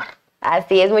que sumar.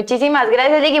 Así es, muchísimas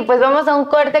gracias, Lick, y pues vamos a un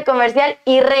corte comercial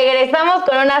y regresamos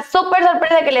con una súper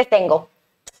sorpresa que les tengo.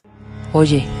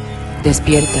 Oye,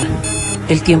 despierta,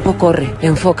 el tiempo corre,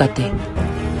 enfócate,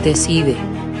 decide.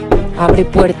 Abre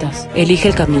puertas, elige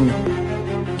el camino.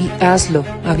 Y hazlo,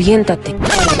 aviéntate.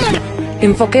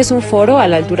 Enfoque es un foro a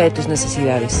la altura de tus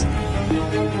necesidades.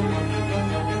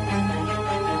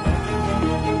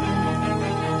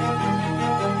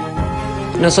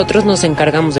 Nosotros nos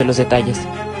encargamos de los detalles.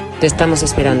 Te estamos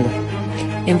esperando.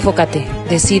 Enfócate,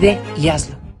 decide y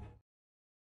hazlo.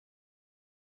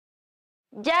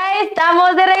 Ya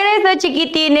estamos de regreso,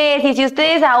 chiquitines, y si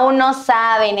ustedes aún no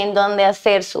saben en dónde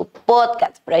hacer su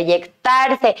podcast,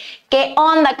 proyectarse, qué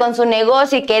onda con su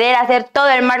negocio y querer hacer todo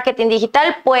el marketing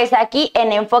digital, pues aquí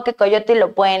en Enfoque Coyotl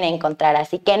lo pueden encontrar.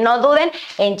 Así que no duden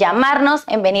en llamarnos,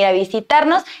 en venir a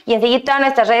visitarnos y en seguir todas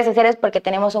nuestras redes sociales porque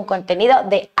tenemos un contenido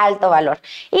de alto valor.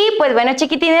 Y pues bueno,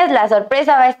 chiquitines, la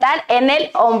sorpresa va a estar en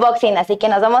el unboxing, así que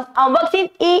nos vamos a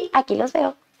unboxing y aquí los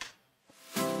veo.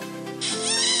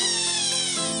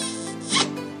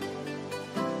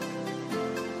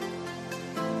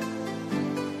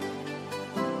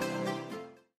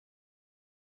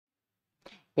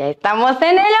 Ya estamos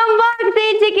en el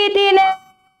unboxing, chiquitines.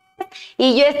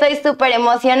 Y yo estoy súper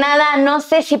emocionada. No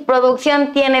sé si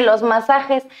producción tiene los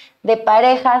masajes de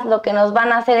parejas, lo que nos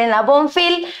van a hacer en la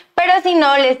Bonfil, pero si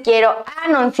no, les quiero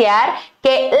anunciar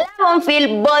que la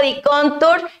Bonfil Body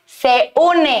Contour se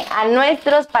une a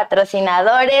nuestros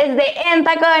patrocinadores de En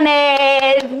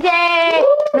Tacones. ¡Yeah!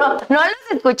 No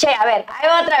los escuché. A ver, ahí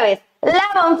va otra vez. La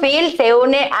Bonfil se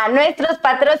une a nuestros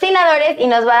patrocinadores y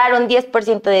nos va a dar un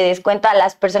 10% de descuento a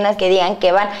las personas que digan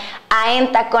que van a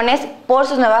En Tacones por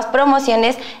sus nuevas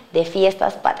promociones de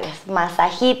fiestas patrias.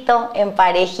 Masajito, en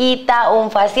parejita,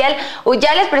 un facial.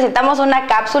 Ya les presentamos una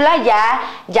cápsula,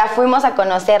 ya fuimos a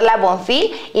conocer la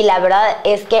Bonfil y la verdad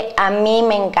es que a mí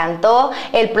me encantó.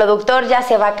 El productor ya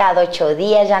se va cada 8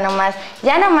 días, ya nomás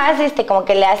como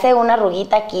que le hace una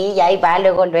arruguita aquí y ahí va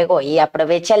luego y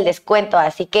aprovecha el descuento.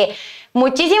 Así que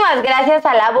muchísimas gracias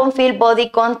a la Bonfil Body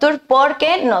Contour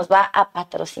porque nos va a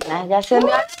patrocinar. Ya se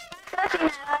unió a los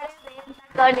patrocinadores de En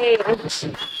Tacones.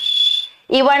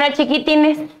 Y bueno,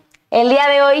 chiquitines, el día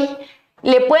de hoy,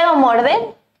 ¿le puedo morder?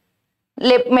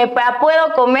 ¿Me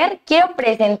puedo comer? Quiero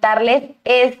presentarles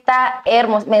esta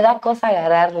hermosa. Me da cosa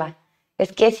agarrarla.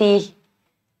 Es que sí.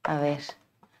 A ver,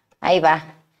 ahí va.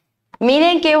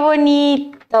 Miren qué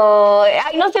bonito.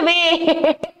 ¡Ay, no se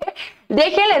ve!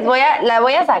 Déjenles, la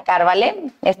voy a sacar, ¿vale?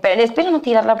 Espero no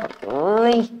tirarla porque...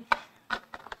 Uy.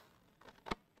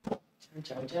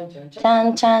 Chan,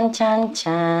 chan, chan,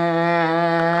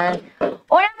 chan.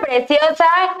 Una preciosa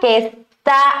que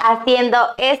está haciendo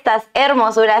estas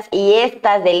hermosuras y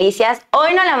estas delicias.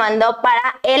 Hoy nos la mandó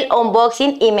para el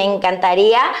unboxing y me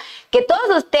encantaría que todos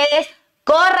ustedes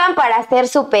corran para hacer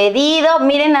su pedido.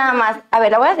 Miren nada más. A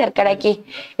ver, la voy a acercar aquí.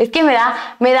 Es que me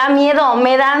da miedo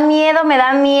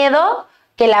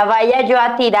que la vaya yo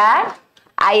a tirar.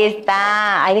 Ahí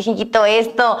está, ahí dejen quito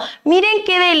esto. Miren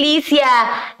qué delicia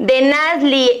de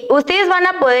Nazli. Ustedes van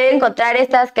a poder encontrar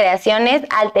estas creaciones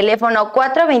al teléfono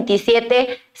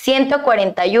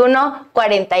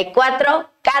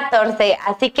 427-141-4414.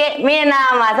 Así que miren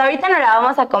nada más, ahorita nos la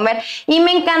vamos a comer. Y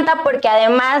me encanta porque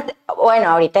además, bueno,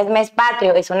 ahorita es mes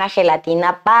patrio, es una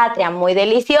gelatina patria muy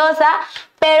deliciosa.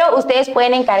 Pero ustedes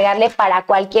pueden encargarle para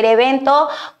cualquier evento,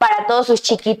 para todos sus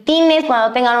chiquitines,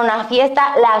 cuando tengan una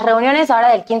fiesta. Las reuniones ahora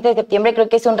del 15 de septiembre creo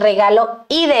que es un regalo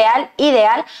ideal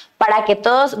para que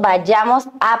todos vayamos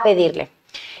a pedirle.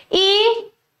 Y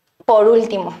por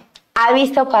último,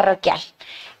 aviso parroquial.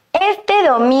 Este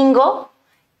domingo,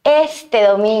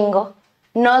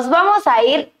 nos vamos a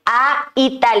ir a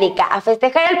Itálica a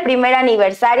festejar el primer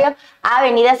aniversario a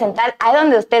Avenida Central, ahí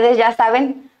donde ustedes ya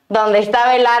saben dónde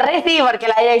está 𝗵𝗂𝗏, sí, porque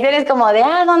la dirección es como de,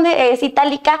 ¿dónde es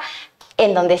Itálica?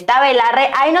 En donde está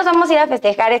𝗵𝗂𝗏, ahí nos vamos a ir a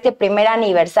festejar este primer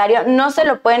aniversario. No se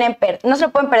lo pueden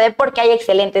perder porque hay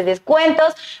excelentes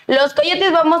descuentos. Los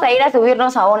coyotes vamos a ir a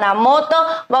subirnos a una moto,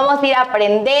 vamos a ir a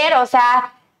aprender, o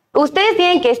sea, ustedes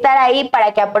tienen que estar ahí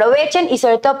para que aprovechen y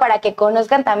sobre todo para que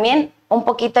conozcan también un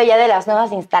poquito ya de las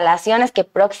nuevas instalaciones que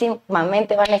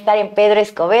próximamente van a estar en Pedro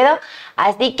Escobedo.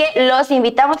 Así que los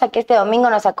invitamos a que este domingo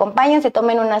nos acompañen, se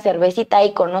tomen una cervecita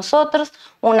ahí con nosotros,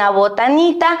 una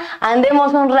botanita,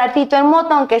 andemos un ratito en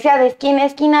moto, aunque sea de esquina a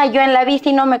esquina. Yo en la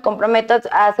bici no me comprometo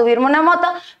a subirme una moto,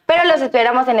 pero los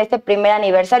esperamos en este primer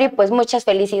aniversario. Y pues muchas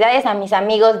felicidades a mis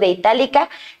amigos de Itálica,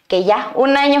 que ya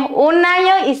un año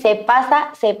y se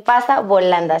pasa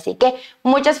volando. Así que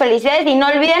muchas felicidades y no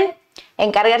olviden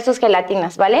encargar sus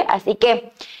gelatinas, ¿vale? Así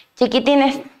que,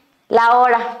 chiquitines, la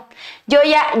hora. Yo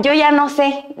ya no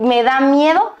sé, me da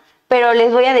miedo, pero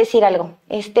les voy a decir algo.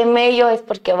 Este medio es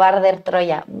porque va a arder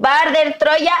Troya. Va a arder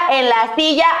Troya en la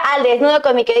silla al desnudo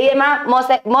con mi querida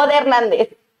Mode Hernández.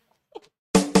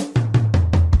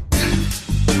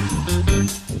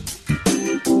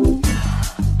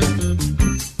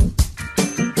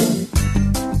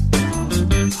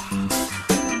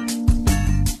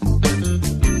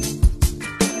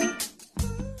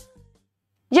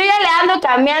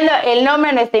 cambiando el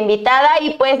nombre a nuestra invitada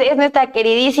y pues es nuestra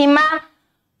queridísima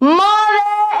𝗀𝗏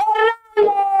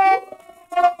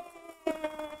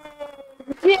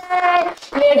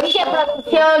Les dije a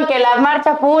producción que la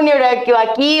marcha fúnebre que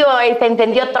aquí hoy se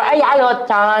encendió trae algo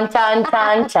chan.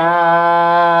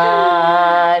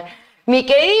 Mi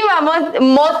queridísima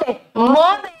Mode,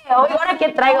 ahora que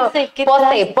traigo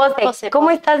Pose. ¿Cómo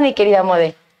estás, mi querida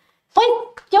Mode? Pues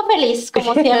yo feliz,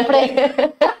 como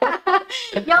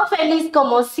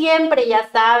siempre. Ya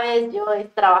sabes, yo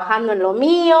trabajando en lo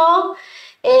mío,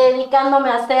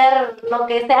 dedicándome a hacer lo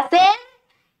que sé hacer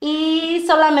y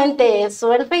solamente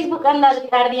eso. El Facebook anda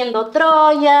ardiendo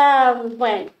Troya.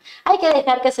 Bueno, hay que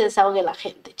dejar que se desahogue la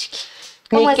gente, chiqui.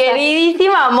 Mi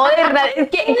queridísima Moderna, es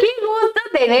que qué gusto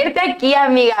tenerte aquí,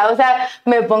 amiga. O sea,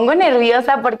 me pongo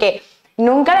nerviosa porque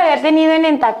nunca la había tenido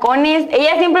en Tacones.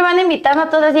 Ella siempre me anda invitando a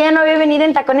todas. Ella no había venido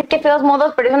en Tacones. Qué feos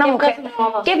modos, pero es una mujer.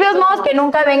 Qué feos modos que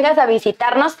nunca vengas a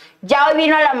visitarnos. Ya hoy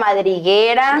vino a la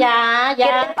madriguera. Ya. ¿Qué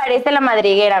te parece la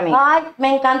madriguera, amiga? Ay,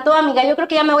 me encantó, amiga. Yo creo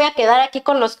que ya me voy a quedar aquí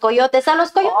con los coyotes. A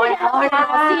los coyotes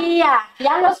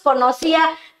ya los conocía,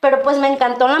 pero pues me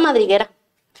encantó la madriguera.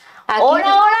 Ahora,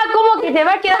 ¿cómo que se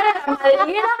va a quedar en la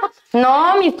madriguera?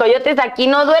 No, mis coyotes aquí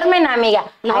no duermen, amiga.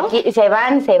 ¿No? Aquí se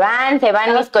van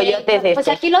mis coyotes. Pues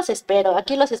aquí los espero.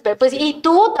 Pues y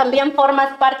tú también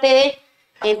formas parte de,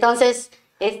 entonces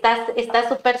estás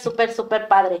súper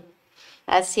padre.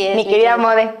 Así es. Mi querida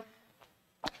Mode,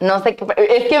 no sé qué,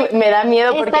 es que me da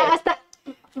miedo porque...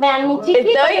 Vean, mi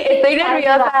chiquita.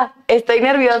 Estoy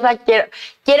nerviosa,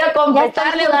 quiero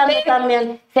confesarle a ustedes,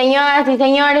 también. Señoras y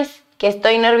señores, que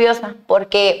estoy nerviosa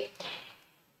porque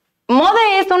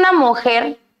Mode es una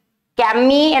mujer que a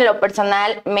mí en lo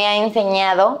personal me ha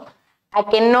enseñado a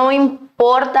que no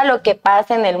importa lo que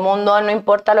pase en el mundo, no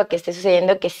importa lo que esté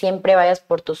sucediendo, que siempre vayas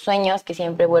por tus sueños, que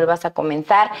siempre vuelvas a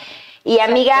comenzar. Y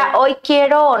amiga, hoy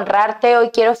quiero honrarte,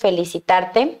 hoy quiero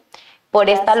felicitarte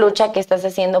por esta lucha que estás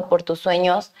haciendo por tus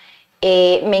sueños.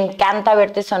 Me encanta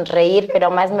verte sonreír, pero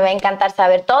más me va a encantar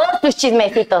saber todos tus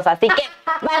chismecitos, así que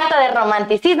basta de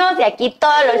romanticismos y aquí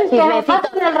todos los chismecitos.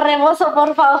 Pásale el rebozo,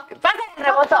 por favor. Pásale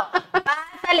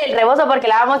el rebozo porque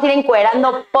la vamos a ir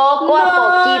encuerando poco a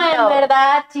poquito. En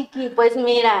verdad, chiqui, pues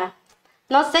mira,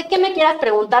 no sé qué me quieras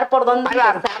preguntar, por dónde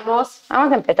empezamos.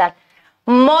 Vamos a empezar.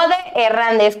 Mode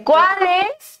Hernández, ¿cuál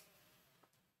es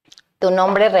tu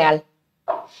nombre real?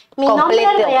 Mi nombre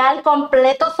real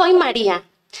completo, soy María.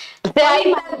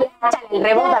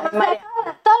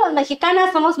 Todas las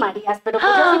mexicanas somos Marías, pero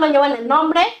pues yo sí lo llevo en el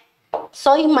nombre.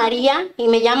 Soy María y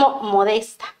me llamo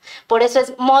Modesta. Por eso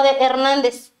es Mode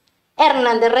Hernández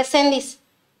Reséndiz.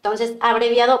 Entonces,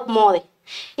 abreviado Mode.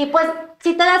 Y pues,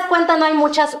 si te das cuenta, no hay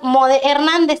muchas Mode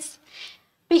Hernández.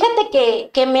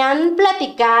 Fíjate que me han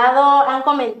platicado, han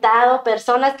comentado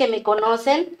personas que me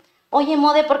conocen. Oye,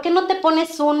 Mode, ¿por qué no te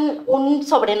pones un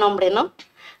sobrenombre, no?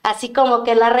 Así como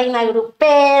que la reina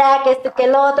grupera, que que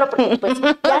el otro, porque pues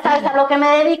ya sabes a lo que me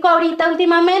dedico ahorita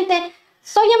últimamente.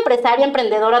 Soy empresaria,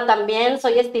 emprendedora también,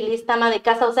 soy estilista, ama de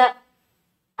casa, o sea,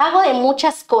 hago de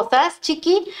muchas cosas,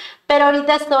 chiqui, pero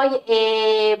ahorita soy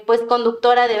pues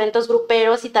conductora de eventos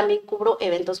gruperos y también cubro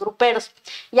eventos gruperos.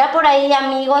 Ya por ahí,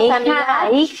 amigos,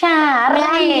 amigas,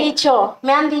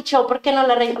 me han dicho, ¿por qué no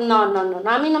la reina? No,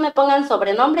 a mí no me pongan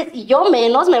sobrenombres y yo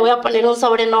menos me voy a poner un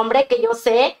sobrenombre que yo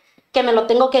sé que me lo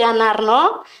tengo que ganar,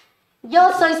 ¿no? Yo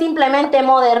soy simplemente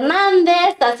Mode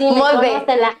Hernández, así me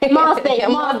conoce la...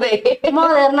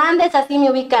 Mode Hernández, así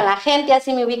me ubica la gente,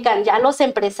 así me ubican ya los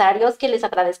empresarios, que les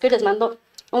agradezco y les mando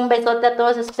un besote a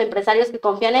todos esos empresarios que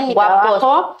confían en mi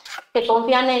trabajo, que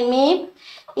confían en mí.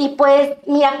 Y pues,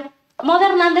 mira, Mode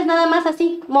Hernández nada más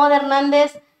así, Mode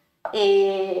Hernández,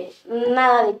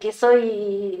 nada de que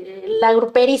soy la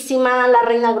gruperísima, la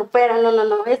reina grupera, no,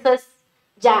 eso es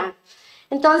ya.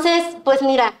 Entonces, pues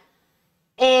mira,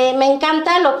 me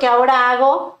encanta lo que ahora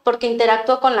hago porque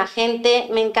interactúo con la gente,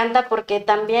 me encanta porque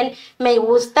también me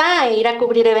gusta ir a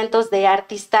cubrir eventos de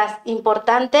artistas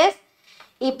importantes.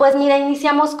 Y pues mira,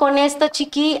 iniciamos con esto,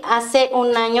 chiqui, hace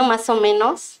un año más o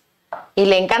menos. Y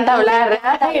le encanta hablar,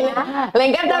 ¿verdad? Le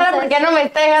encanta hablar porque no me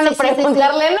está dejando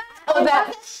preguntarle nada. O sea,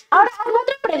 ahora hazme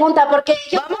otra pregunta, porque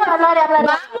yo vamos a hablar.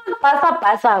 Vamos paso a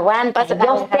paso, aguanta.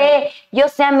 Yo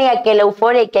sé, amiga, que la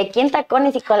euforia, que aquí en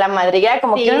Tacones y con la madriguera,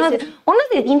 como que uno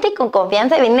se siente con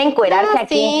confianza y viene a encuerarse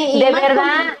aquí. De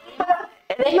verdad.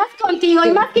 Y más contigo,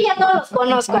 y más que ya todos los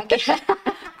conozco aquí.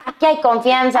 Aquí hay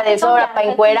confianza de sobra para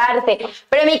encuerarse.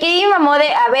 Pero mi querida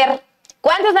Mode, a ver,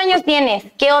 ¿cuántos años tienes?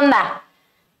 ¿Qué onda?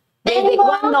 ¿Desde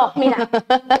cuándo? Mira,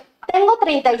 tengo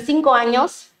 35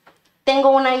 años. Tengo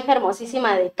una hija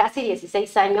hermosísima de casi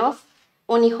 16 años,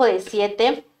 un hijo de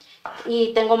 7.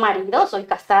 Y tengo marido, soy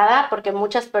casada, porque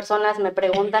muchas personas me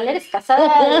preguntan, ¿eres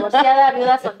casada, divorciada,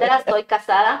 viuda, soltera? Estoy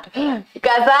casada.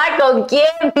 ¿Casada con quién?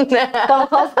 Con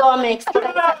Jos Gómez.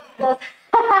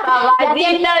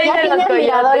 Papacita, dicen los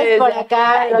coyotes. Por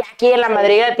acá. Y aquí en la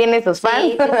madriguera tiene sus fans.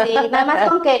 Sí, sí, sí. Nada más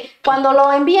con que cuando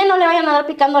lo envíen no le vayan a dar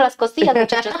picando las costillas,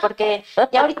 muchachos, porque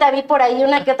ya ahorita vi por ahí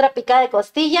una que otra picada de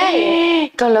costilla.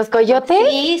 ¿Con los coyotes?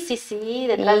 Sí, sí, sí,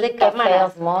 detrás de Qué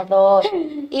cámaras. feos modos.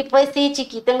 Y pues sí,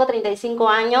 chiqui, tengo 35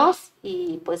 años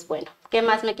y pues bueno, ¿qué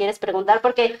más me quieres preguntar?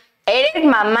 Porque Eres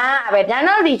mamá. A ver, ya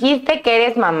nos dijiste que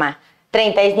eres mamá.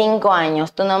 35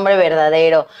 años, tu nombre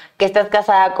verdadero, que estás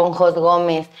casada con Jos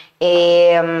Gómez,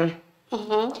 que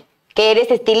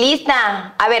eres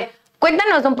estilista. A ver,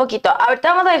 cuéntanos un poquito.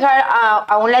 Ahorita vamos a dejar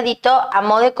a un ladito a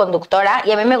modo de conductora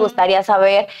y a mí me gustaría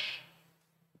saber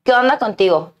qué onda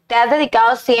contigo. ¿Te has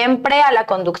dedicado siempre a la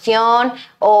conducción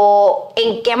o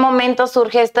en qué momento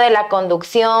surge esto de la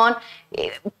conducción?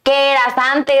 ¿Qué eras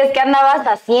antes? ¿Qué andabas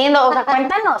haciendo? O sea,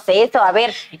 cuéntanos eso. A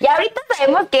ver, ya ahorita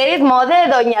sabemos que eres mode,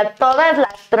 doña todas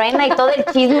las truena y todo el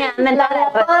chisme anda en todas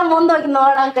las redes. todo el mundo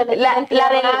ignora. Aunque La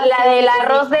del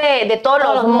arroz de todos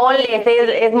los moles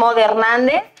es Mode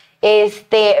Hernández.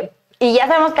 Y ya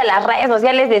sabemos que las redes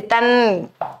sociales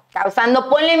están causando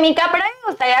polémica, pero a mí me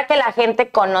gustaría que la gente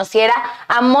conociera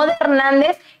a Mode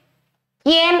Hernández.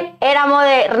 ¿Quién era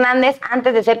Mode Hernández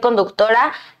antes de ser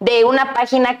conductora de una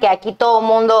página que aquí todo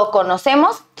mundo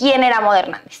conocemos? ¿Quién era Mode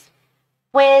Hernández?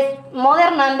 Pues Mode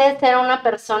Hernández era una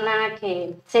persona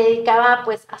que se dedicaba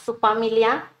pues a su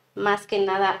familia, más que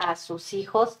nada a sus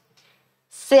hijos.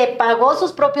 Se pagó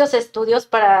sus propios estudios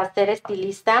para ser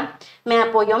estilista. Me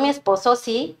apoyó mi esposo,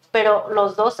 sí, pero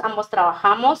los dos, ambos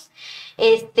trabajamos.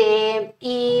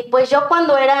 Y pues yo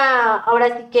cuando era,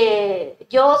 ahora sí que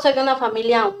yo soy de una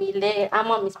familia humilde,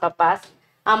 amo a mis papás,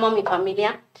 amo a mi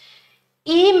familia.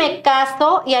 Y me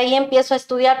caso y ahí empiezo a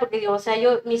estudiar, porque digo, o sea,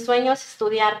 mi sueño es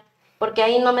estudiar, porque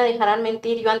ahí no me dejarán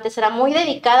mentir. Yo antes era muy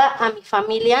dedicada a mi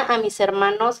familia, a mis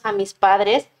hermanos, a mis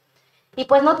padres. Y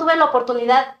pues no tuve la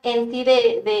oportunidad en sí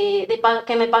de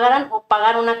que me pagaran o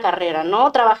pagar una carrera,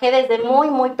 ¿no? Trabajé desde muy,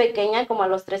 muy pequeña, como a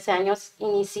los 13 años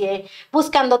inicié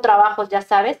buscando trabajos, ya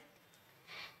sabes.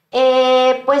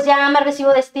 Pues ya me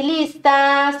recibo de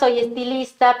estilista, soy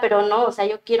estilista, pero no, o sea,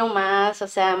 yo quiero más, o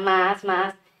sea, más.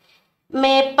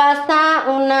 Me pasa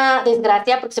una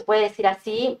desgracia, porque se puede decir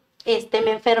así,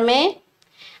 me enfermé.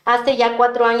 Hace ya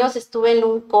 4 años estuve en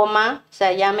un coma, o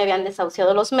sea, ya me habían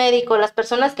desahuciado los médicos. Las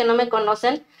personas que no me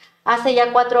conocen, hace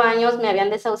ya 4 años me habían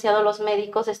desahuciado los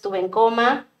médicos, estuve en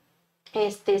coma,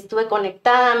 estuve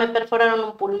conectada, me perforaron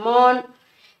un pulmón.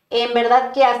 En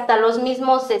verdad que hasta los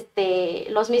mismos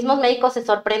médicos se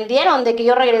sorprendieron de que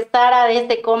yo regresara de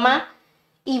este coma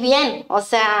y bien, o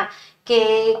sea,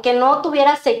 que no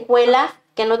tuviera secuelas,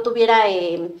 que no tuviera...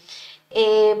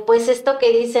 pues esto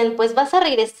que dicen, pues vas a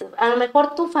regresar, a lo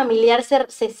mejor tu familiar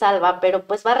se salva, pero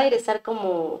pues va a regresar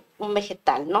como un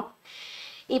vegetal, ¿no?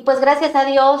 Y pues gracias a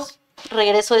Dios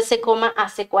regreso de ese coma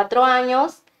hace 4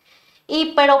 años,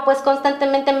 pero pues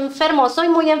constantemente me enfermo, soy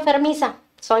muy enfermiza,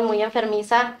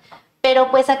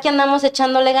 pero pues aquí andamos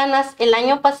echándole ganas. El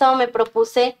año pasado me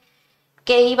propuse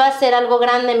que iba a hacer algo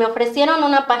grande, me ofrecieron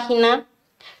una página,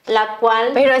 la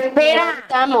cual... Pero espera,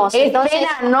 entonces,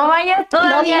 no vayas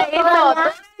todavía no,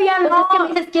 todavía no. Pues es que me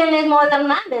dices quién es Mode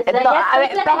Hernández. A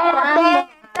ver, espérate,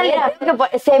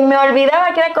 se me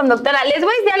olvidaba que era conductora. Les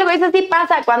voy a decir algo, eso sí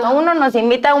pasa cuando uno nos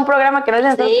invita a un programa que no es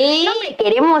nosotros. Sí. No me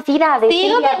queremos ir a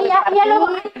decir. Sí, ya luego,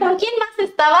 ¿con quién más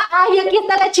estaba? Ay, aquí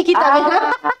está la chiquita,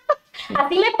 ¿verdad?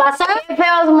 Así me pasa. Qué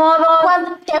feos modos.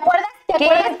 ¿Te acuerdas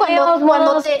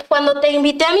cuando te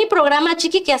invité a mi programa,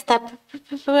 Chiqui, que hasta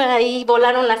ahí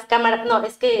volaron las cámaras? No,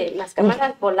 es que las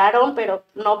cámaras volaron, pero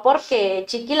no porque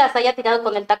Chiqui las haya tirado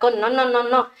con el tacón.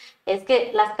 No. Es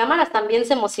que las cámaras también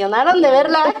se emocionaron de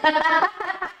verla.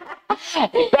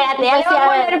 Espérate, ya le voy a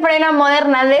poner freno a Mode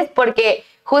Hernández porque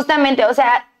justamente, o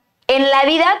sea, ¿en la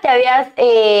vida te habías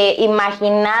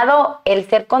imaginado el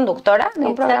ser conductora de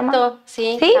un programa? Exacto,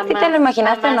 sí. ¿Sí? Jamás, ¿Sí te lo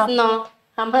imaginaste o no? No,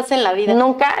 jamás en la vida.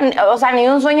 Nunca, o sea, ni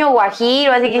un sueño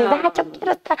guajiro, así que No. dices, yo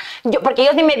quiero estar. Porque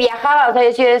yo sí me viajaba, o sea,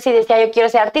 yo sí decía, yo quiero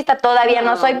ser artista, todavía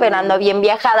no soy, pero ando bien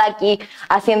viajada aquí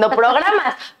haciendo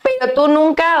programas. Pero tú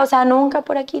nunca, o sea, nunca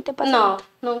por aquí te pasó. No,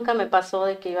 nunca me pasó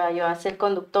de que iba yo a ser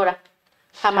conductora.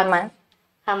 Jamás.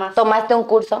 ¿Tomaste un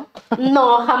curso?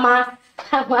 No, jamás.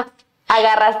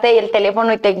 Agarraste el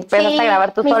teléfono y te empezaste a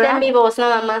grabar tú sola. En mi voz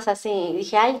nada más así.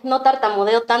 Dije, ay, no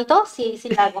tartamudeo tanto, sí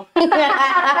la hago.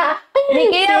 Mi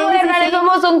querida Mode Hernández,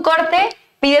 somos un corte.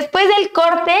 Y después del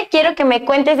corte, quiero que me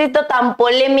cuentes esto tan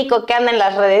polémico que anda en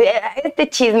las redes, este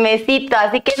chismecito.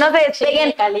 Así que no se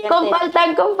despeguen.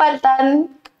 Compartan.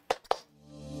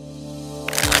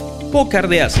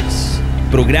 𝗁𝗂𝗀𝗃,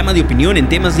 programa de opinión en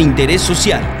temas de interés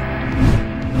social.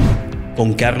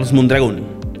 Con Carlos Mondragón,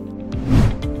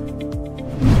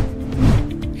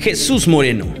 Jesús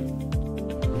Moreno,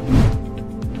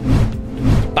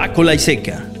 Paco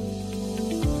Laiseca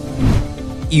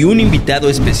y un invitado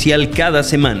especial cada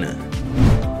semana.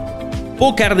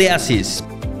 𝗂𝗂𝗀𝗃,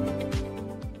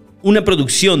 una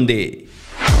producción de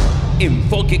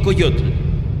Enfoque Coyotl.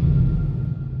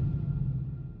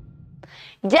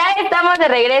 Ya estamos de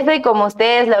regreso y como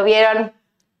ustedes lo vieron,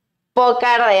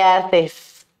 𝗂𝗂𝗀𝗃,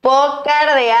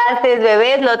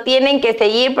 bebés, lo tienen que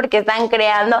seguir porque están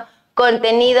creando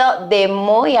contenido de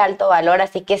muy alto valor,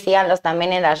 así que síganlos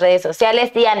también en las redes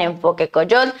sociales, sigan Enfoque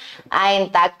Coyotl, a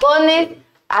En Tacones.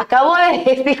 Acabo de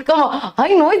decir como,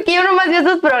 ay no, es que yo nomás veo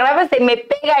esos programas, se me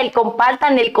pega el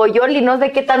compartan, el coyol y no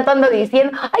sé qué tanto ando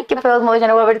diciendo. Ay, qué feos modos, ya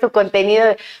no voy a ver su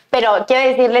contenido. Pero quiero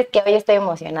decirles que hoy estoy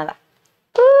emocionada.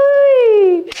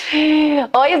 Uy.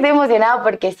 Hoy estoy emocionada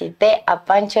porque cité a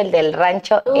Pancho, el del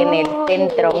rancho, en el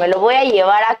centro. Me lo voy a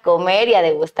llevar a comer y a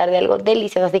degustar de algo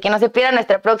delicioso. Así que no se pierdan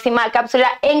nuestra próxima cápsula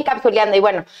Encapsuleando. Y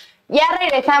bueno, ya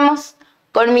regresamos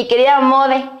con mi querida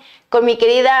Mode, con mi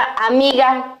querida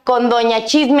amiga, con Doña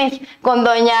Chismes, con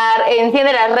Doña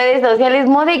Enciende las redes sociales.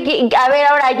 Mode, a ver,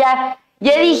 ahora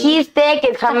ya dijiste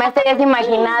que jamás te habías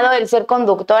imaginado el ser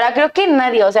conductora. Creo que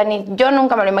nadie, o sea, ni yo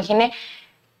nunca me lo imaginé.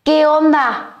 ¿Qué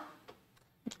onda?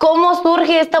 ¿Cómo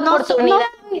surge esta oportunidad?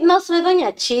 No soy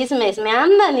Doña Chismes, me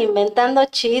andan inventando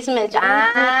chismes. Yo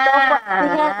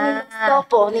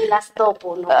ni las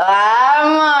topo, ¿no?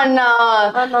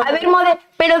 ¡Vámonos! No. A ver, Mode,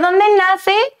 ¿pero dónde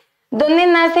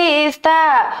nace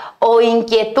esta o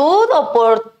inquietud,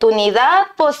 oportunidad,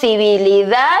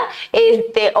 posibilidad,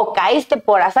 o caíste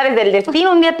por azares del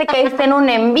destino? Un día te caíste en un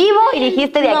en vivo y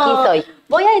dijiste, de aquí soy.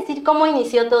 Voy a decir cómo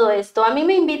inició todo esto. A mí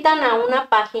me invitan a una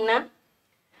página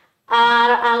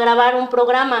a grabar un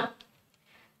programa.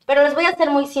 Pero les voy a ser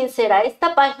muy sincera.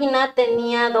 Esta página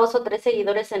tenía 2 o 3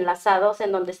 seguidores enlazados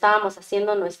en donde estábamos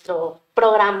haciendo nuestro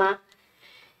programa.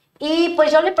 Y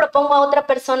pues yo le propongo a otra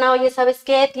persona, oye, ¿sabes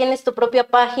qué? Tienes tu propia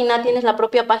página, tienes la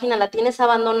propia página, la tienes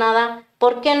abandonada.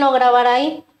 ¿Por qué no grabar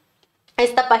ahí?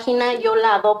 Esta página yo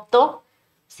la adopto.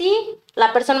 Sí,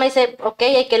 la persona me dice, ok,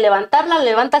 hay que levantarla,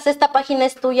 levantas esta página,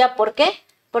 es tuya. ¿Por qué?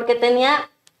 Porque tenía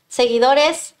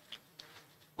seguidores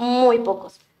muy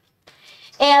pocos.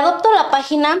 Adopto la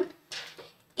página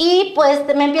y pues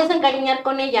me empiezo a encariñar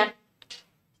con ella.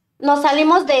 Nos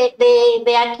salimos de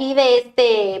aquí,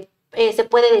 de se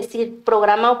puede decir,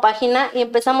 programa o página, y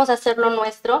empezamos a hacer lo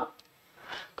nuestro.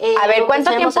 A ver,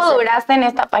 ¿cuánto tiempo duraste en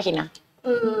esta página?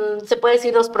 Se puede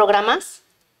decir 2 programas.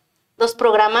 2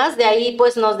 programas, de ahí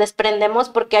pues nos desprendemos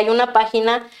porque hay una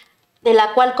página de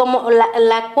la cual,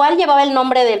 la cual llevaba el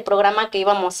nombre del programa que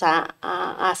íbamos a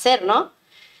hacer, ¿no?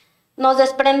 Nos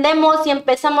desprendemos y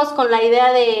empezamos con la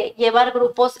idea de llevar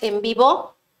grupos en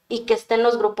vivo y que estén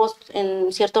los grupos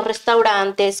en ciertos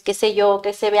restaurantes, qué sé yo,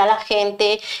 que se vea la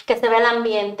gente, que se vea el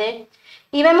ambiente.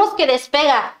 Y vemos que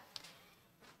despega.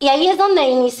 Y ahí es donde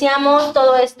iniciamos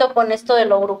todo esto con esto de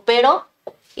lo grupero.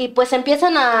 Y pues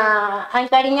empiezan a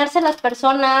encariñarse las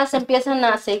personas, empiezan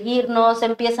a seguirnos,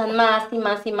 empiezan más y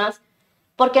más y más.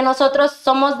 Porque nosotros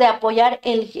somos de apoyar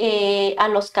a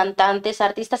los cantantes,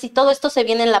 artistas, y todo esto se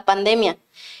viene en la pandemia.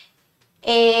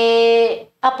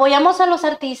 Apoyamos a los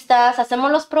artistas,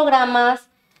 hacemos los programas,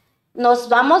 nos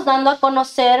vamos dando a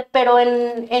conocer, pero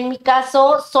en mi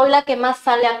caso soy la que más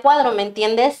sale a cuadro, ¿me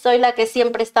entiendes? Soy la que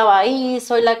siempre estaba ahí,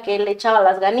 soy la que le echaba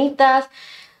las ganitas,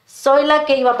 soy la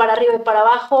que iba para arriba y para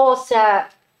abajo, o sea,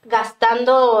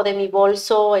 gastando de mi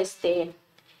bolso,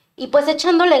 y pues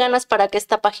echándole ganas para que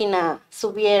esta página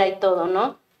subiera y todo,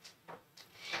 ¿no?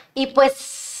 Y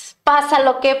pues pasa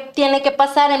lo que tiene que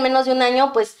pasar en menos de un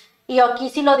año, pues. Y aquí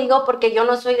sí lo digo porque yo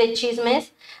no soy de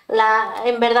chismes.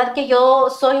 En verdad que yo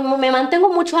me mantengo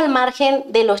mucho al margen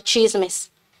de los chismes.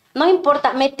 No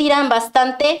importa, me tiran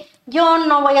bastante. Yo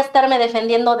no voy a estarme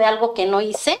defendiendo de algo que no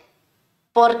hice,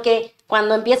 porque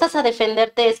cuando empiezas a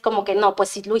defenderte es como que no, pues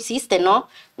sí lo hiciste, ¿no?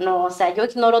 No, o sea, yo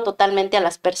ignoro totalmente a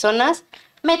las personas.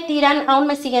 Me tiran, aún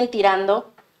me siguen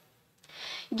tirando.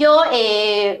 Yo,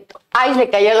 ay, se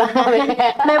cayó la madre.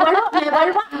 me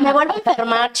vuelvo a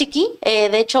enfermar, chiqui.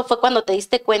 De hecho, fue cuando te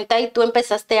diste cuenta y tú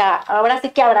empezaste ahora sí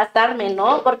que a abrazarme,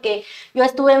 ¿no? Porque yo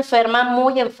estuve enferma,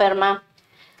 muy enferma.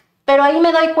 Pero ahí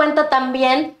me doy cuenta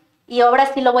también, y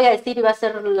ahora sí lo voy a decir y va a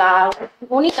ser la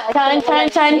única vez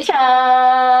que chan.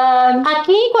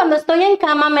 Aquí, cuando estoy en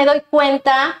cama, me doy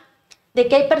cuenta de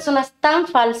que hay personas tan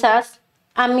falsas,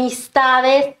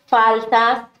 amistades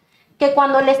falsas, que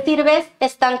cuando les sirves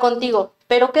están contigo.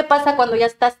 Pero ¿qué pasa cuando ya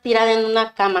estás tirada en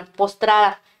una cama,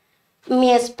 postrada?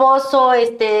 Mi esposo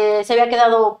se había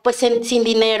quedado pues sin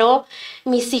dinero,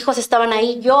 mis hijos estaban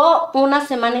ahí, yo una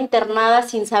semana internada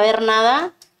sin saber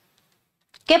nada.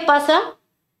 ¿Qué pasa?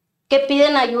 Que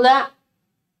piden ayuda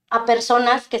a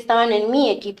personas que estaban en mi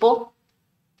equipo,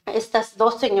 estas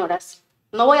dos señoras.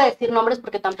 No voy a decir nombres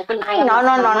porque tampoco... Ay,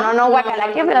 no,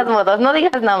 guacala, qué feos modos, no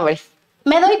digas nombres.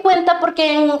 Me doy cuenta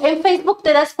porque en Facebook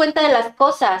te das cuenta de las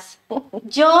cosas.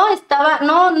 Yo estaba,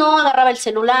 no agarraba el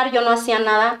celular, yo no hacía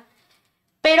nada.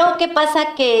 Pero ¿qué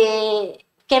pasa? Que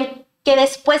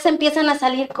después empiezan a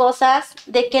salir cosas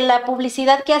de que la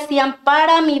publicidad que hacían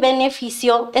para mi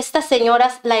beneficio, estas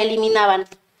señoras la eliminaban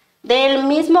del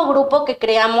mismo grupo que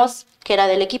creamos, que era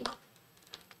del equipo.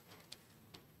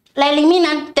 La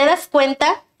eliminan, te das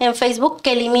cuenta en Facebook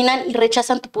que eliminan y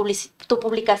rechazan tu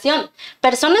publicación.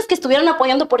 Personas que estuvieron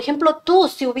apoyando, por ejemplo, tú,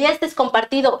 si hubieses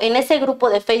compartido en ese grupo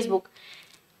de Facebook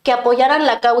que apoyaran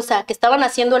la causa, que estaban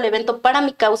haciendo el evento para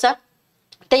mi causa,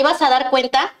 te ibas a dar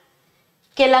cuenta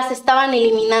que las estaban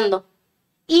eliminando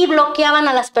y bloqueaban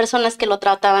a las personas que lo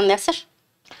trataban de hacer.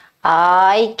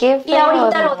 Ay, qué feo. Y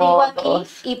ahorita lo digo aquí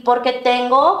y porque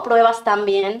tengo pruebas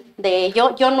también de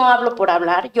ello. Yo no hablo por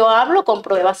hablar, yo hablo con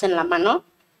pruebas en la mano.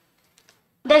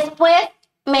 Después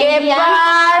me envían... ¿Qué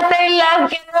pasa en las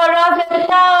que no lo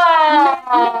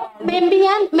aceptaban?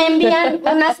 Me envían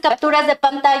unas capturas de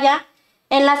pantalla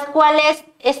en las cuales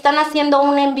están haciendo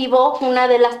un en vivo una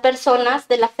de las personas,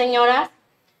 de las señoras,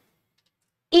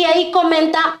 y ahí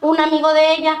comenta un amigo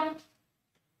de ella.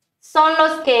 Son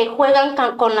los que juegan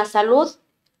con la salud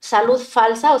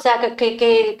falsa, o sea,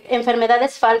 que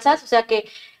enfermedades falsas, o sea, que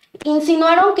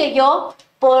insinuaron que yo,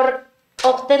 por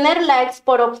obtener likes,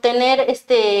 por obtener,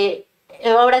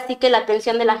 ahora sí que la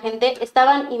atención de la gente,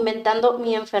 estaban inventando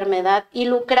mi enfermedad y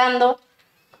lucrando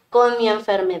con mi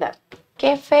enfermedad.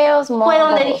 Qué feos modos. Fue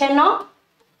donde dije, no,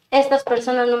 estas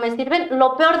personas no me sirven.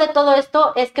 Lo peor de todo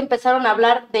esto es que empezaron a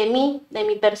hablar de mí, de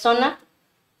mi persona,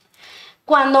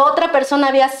 cuando otra persona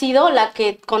había sido la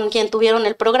que con quien tuvieron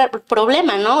el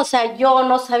problema, ¿no? O sea, yo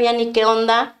no sabía ni qué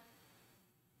onda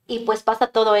y pues pasa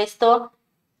todo esto.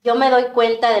 Yo me doy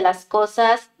cuenta de las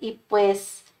cosas y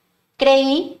pues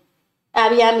creí,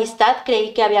 había amistad,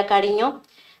 creí que había cariño,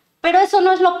 pero eso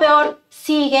no es lo peor.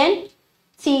 Siguen,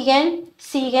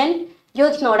 yo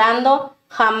ignorando,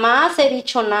 jamás he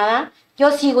dicho nada,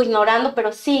 yo sigo ignorando,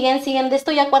 pero siguen, de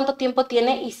esto ya cuánto tiempo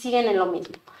tiene y siguen en lo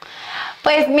mismo.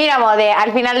 Pues mira, Mode,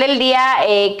 al final del día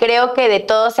creo que de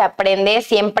todo se aprende,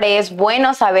 siempre es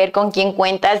bueno saber con quién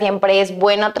cuentas, siempre es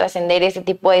bueno trascender ese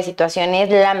tipo de situaciones.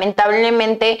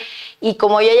 Lamentablemente, y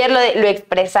como yo ayer lo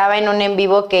expresaba en un en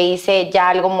vivo que hice ya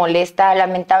algo molesta,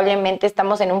 lamentablemente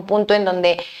estamos en un punto en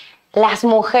donde las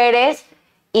mujeres,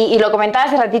 y lo comentaba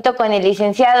hace ratito con el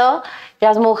licenciado,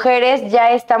 las mujeres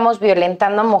ya estamos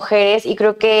violentando a mujeres y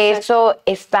creo que eso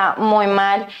está muy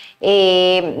mal.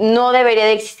 No debería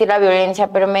de existir la violencia,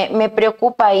 pero me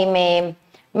preocupa y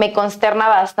me consterna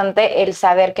bastante el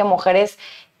saber que mujeres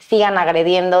sigan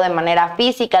agrediendo de manera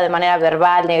física, de manera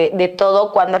verbal, de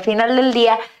todo, cuando al final del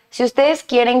día, si ustedes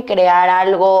quieren crear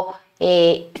algo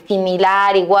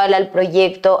similar, igual al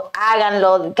proyecto,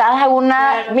 háganlo. Cada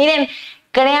una, claro. Miren,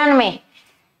 créanme,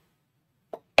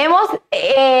 hemos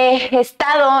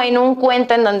estado en un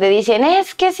cuento en donde dicen,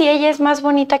 es que si ella es más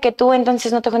bonita que tú,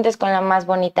 entonces no te juntes con la más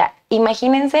bonita.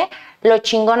 Imagínense lo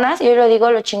chingonas, yo lo digo,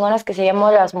 lo chingonas que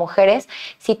seríamos las mujeres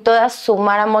si todas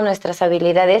sumáramos nuestras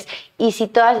habilidades y si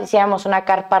todas hiciéramos una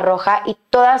carpa roja y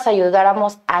todas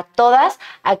ayudáramos a todas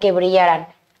a que brillaran.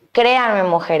 Créanme,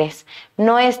 mujeres,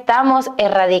 no estamos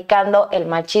erradicando el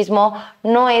machismo,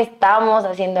 no estamos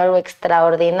haciendo algo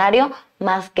extraordinario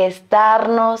más que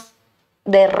estarnos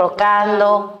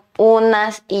derrocando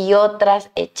unas y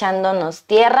otras, echándonos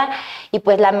tierra. Y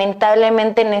pues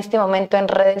lamentablemente en este momento en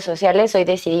redes sociales hoy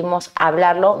decidimos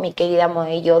hablarlo, mi querida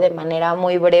Mode y yo, de manera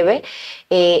muy breve,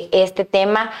 este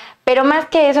tema. Pero más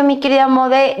que eso, mi querida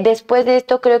Mode, después de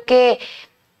esto creo que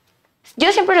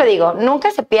yo siempre lo digo,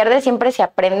 nunca se pierde, siempre se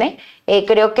aprende.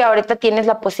 Creo que ahorita tienes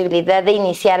la posibilidad de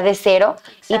iniciar de cero.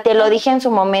 Exacto. Y te lo dije en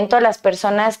su momento, las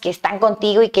personas que están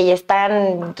contigo y que ya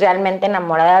están realmente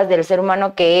enamoradas del ser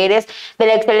humano que eres, de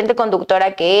la excelente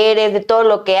conductora que eres, de todo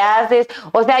lo que haces.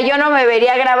 O sea, yo no me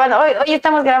vería grabando, hoy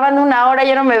estamos grabando 1 hora,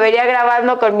 yo no me vería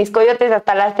grabando con mis coyotes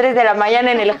hasta las 3 de la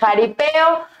mañana en el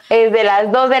jaripeo. Es de las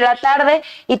 2 de la tarde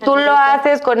y tú lo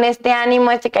haces con este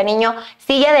ánimo, este cariño.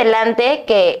 Sigue adelante,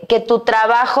 que tu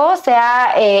trabajo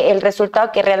sea el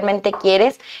resultado que realmente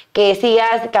quieres, que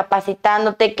sigas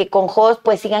capacitándote, que con 𝗁𝗏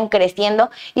pues sigan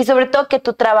creciendo y sobre todo que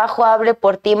tu trabajo hable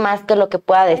por ti más que lo que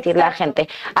pueda decir la gente.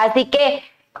 Así que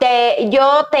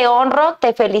yo te honro,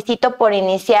 te felicito por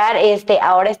iniciar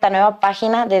ahora esta nueva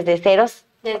página desde ceros.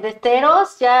 Desde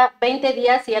ceros, ya 20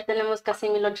 días y ya tenemos casi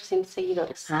 1,800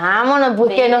 seguidores. Vámonos,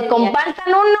 pues que nos compartan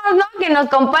unos, ¿no? Que nos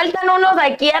compartan unos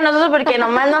aquí a nosotros, porque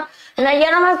nomás no,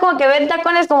 ya nomás como que ven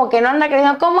tacones, como que no anda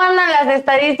creciendo. ¿Cómo andan las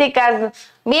estadísticas?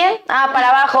 ¿Bien? Para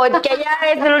abajo, que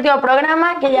ya es el último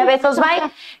programa, que ya besos, bye.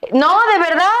 No, de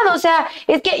verdad, o sea,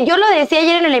 es que yo lo decía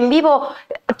ayer en el en vivo,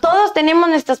 todos tenemos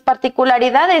nuestras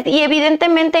particularidades y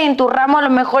evidentemente en tu ramo a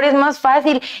lo mejor es más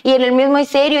fácil y en el mismo es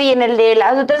serio y en el de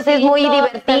las otras es muy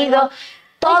divertido.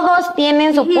 Todos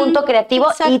tienen su punto creativo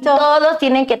y todos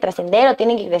tienen que trascender o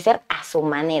tienen que crecer a su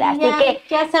manera. Así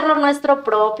que hacerlo nuestro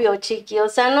propio, chiqui. O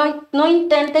sea, no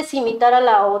intentes imitar a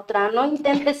la otra, no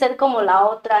intentes ser como la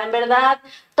otra. En verdad,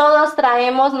 todos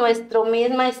traemos nuestra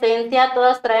misma esencia,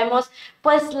 todos traemos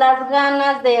pues las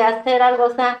ganas de hacer algo.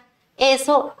 O sea,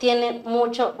 eso tiene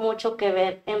mucho, mucho que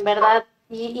ver, en verdad.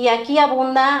 Y aquí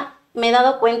abunda, me he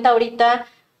dado cuenta ahorita,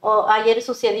 ayer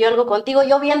sucedió algo contigo,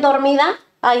 yo bien dormida,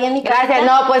 ahí en mi casa. Gracias,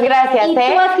 no, pues gracias, y tú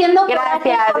haciendo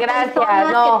gracias,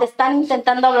 no. Que te están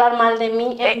intentando hablar mal de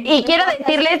mí. Y quiero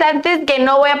decirles antes que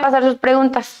no voy a pasar sus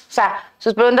preguntas, o sea,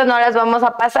 sus preguntas no las vamos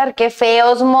a pasar, qué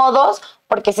feos modos,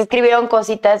 porque se escribieron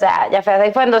cositas ya feas,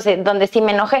 ahí fue donde sí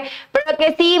me enojé, pero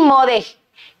que sí, Mode.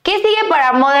 ¿Qué sigue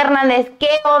para Mode Hernández? ¿Qué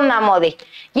onda, Mode?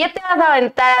 Ya te vas a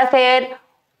aventar a hacer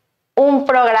un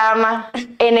programa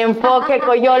en Enfoque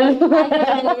Coyotl.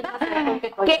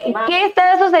 ¿Qué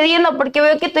está sucediendo? Porque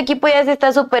veo que tu equipo ya se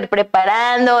está súper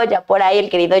preparando, ya por ahí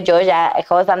el querido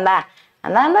𝗁𝗲𝗍𝗂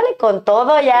andándole con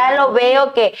todo, ya lo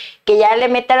veo que ya le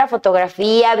mete a la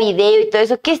fotografía, video y todo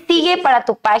eso. ¿Qué sigue para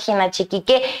tu página, chiqui?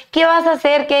 ¿Qué vas a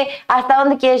hacer? ¿Hasta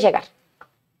dónde quieres llegar?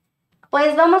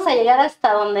 Pues vamos a llegar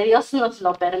hasta donde Dios nos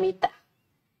lo permita.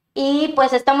 Y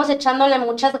pues estamos echándole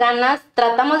muchas ganas,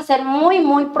 tratamos de ser muy,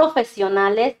 muy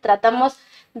profesionales, tratamos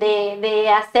de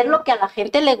hacer lo que a la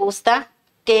gente le gusta,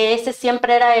 que ese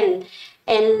siempre era el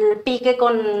pique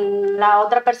con la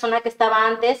otra persona que estaba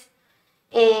antes.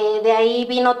 De ahí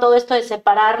vino todo esto de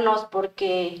separarnos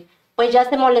porque pues ya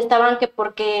se molestaban que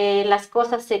porque las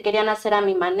cosas se querían hacer a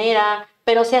mi manera,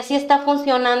 pero si así está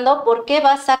funcionando, ¿por qué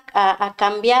vas a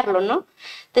cambiarlo, no?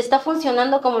 Te está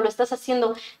funcionando como lo estás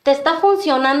haciendo. Te está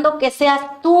funcionando que seas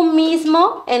tú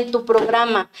mismo en tu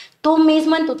programa, tú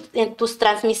mismo en tus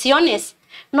transmisiones.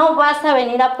 No vas a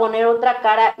venir a poner otra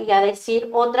cara y a decir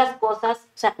otras cosas.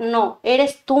 O sea, no,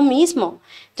 eres tú mismo.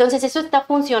 Entonces eso está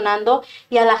funcionando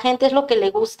y a la gente es lo que le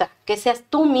gusta, que seas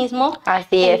tú mismo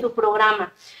en tu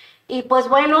programa. Y pues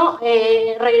bueno,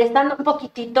 regresando un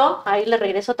poquitito, ahí le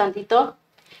regreso tantito.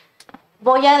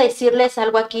 Voy a decirles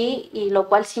algo aquí, y lo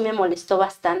cual sí me molestó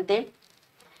bastante,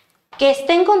 que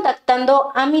estén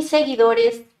contactando a mis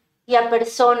seguidores y a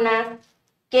personas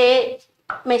que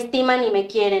me estiman y me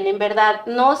quieren. En verdad,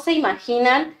 no se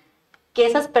imaginan que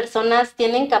esas personas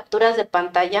tienen capturas de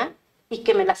pantalla y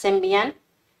que me las envían.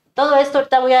 Todo esto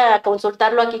ahorita voy a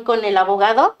consultarlo aquí con el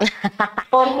abogado,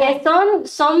 porque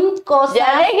son cosas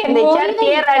ya dejen de echar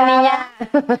tierra, niña.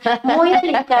 Muy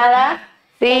delicadas.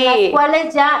 Sí. En las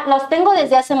cuales ya los tengo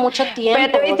desde hace mucho tiempo.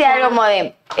 Pero te voy a decir algo,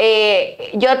 Mode.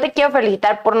 Yo te quiero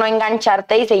felicitar por no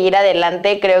engancharte y seguir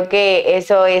adelante. Creo que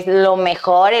eso es lo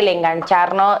mejor, el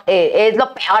engancharnos. Es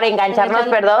lo peor, engancharnos,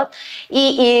 perdón.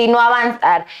 Y no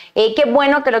avanzar. Qué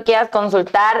bueno que lo quieras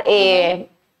consultar.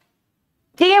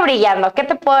 Sigue brillando. ¿Qué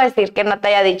te puedo decir que no te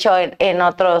haya dicho en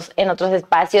otros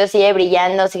espacios? Sigue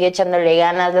brillando, sigue echándole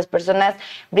ganas. Las personas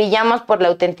brillamos por la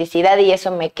autenticidad y eso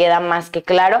me queda más que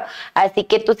claro. Así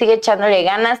que tú sigue echándole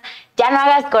ganas. Ya no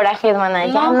hagas corajes, mana.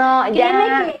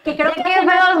 Ya que creo que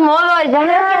feos modos. Ya creo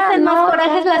que hacen más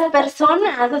corajes las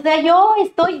personas. O sea, yo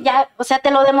estoy ya, o sea, te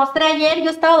lo demostré ayer.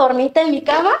 Yo estaba dormida en mi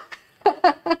cama.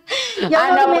 Pues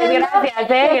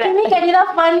gracias, mi querida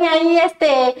Fanny ahí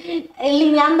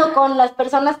lidiando con las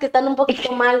personas que están un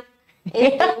poquito mal,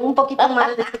 un poquito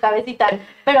mal de su cabecita.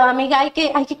 Pero amiga, hay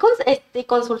que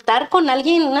consultar con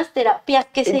alguien unas terapias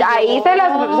que ahí se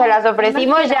las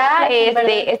ofrecimos ya,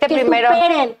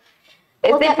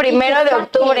 primero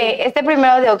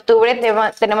de octubre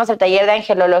tenemos el taller de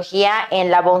angelología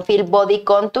en la Bonfil Body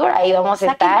Contour. Ahí vamos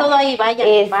a estar. Todo ahí, vayan.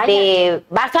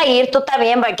 Vas a ir tú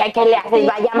también, porque ¿qué le haces?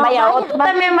 Vaya. Tú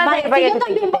también vas a ir. Yo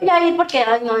también voy a ir porque,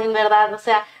 no, en verdad, o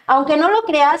sea, aunque no lo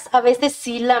creas, a veces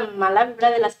sí la mala vibra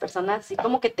de las personas, así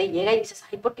como que te llega y dices,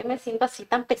 ay, ¿por qué me siento así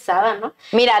tan pesada, no?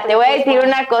 Mira, te voy a decir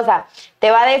una cosa. Te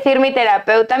va a decir mi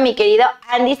terapeuta, mi querido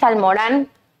Andy Salmorán,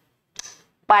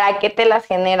 ¿para qué te las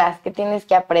generas? ¿Qué tienes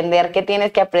que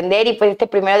aprender? Y pues este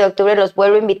 1 de octubre los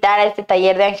vuelvo a invitar a este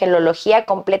taller de angelología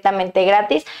completamente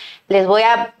gratis. Les voy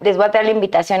a traer la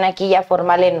invitación aquí ya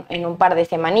formal en un par de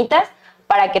semanitas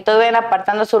para que todos vayan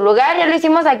apartando su lugar. Ya lo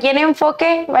hicimos aquí en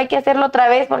Enfoque, hay que hacerlo otra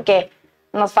vez porque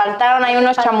Nos faltaron ahí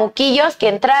unos chamuquillos que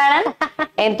entraran.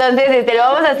 Entonces, lo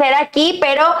vamos a hacer aquí.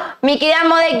 Pero, mi querida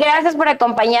Mode, gracias por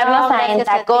acompañarnos a En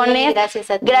Tacones. Gracias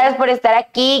a ti. Gracias por estar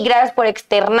aquí. Gracias por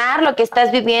externar lo que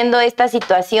estás viviendo, esta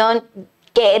situación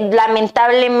que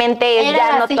lamentablemente es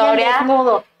ya notoria.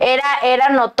 Era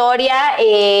notoria.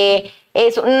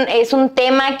 Es un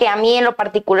tema que a mí en lo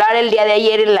particular el día de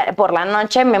ayer por la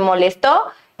noche me molestó.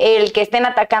 El que estén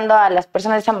atacando a las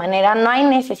personas de esa manera, no hay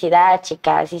necesidad,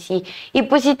 chicas. Y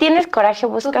pues si tienes coraje,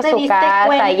 busca su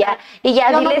casa y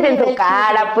ya diles en su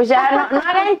cara, pues ya no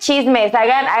hagan chismes,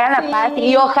 hagan la paz.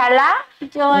 Y ojalá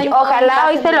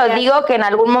hoy se los digo, que en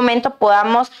algún momento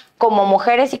podamos, como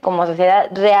mujeres y como sociedad,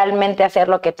 realmente hacer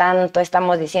lo que tanto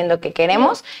estamos diciendo que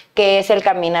queremos, que es el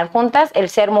caminar juntas, el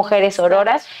ser mujeres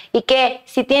auroras, y que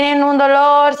si tienen un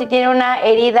dolor, si tienen una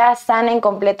herida, sanen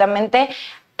completamente,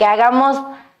 que hagamos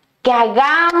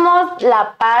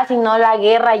la paz y no la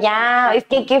guerra ya. Es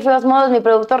que qué feos modos, mi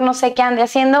productor no sé qué ande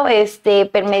haciendo,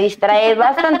 pero me distrae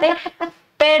bastante.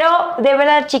 Pero de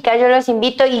verdad, chicas, yo los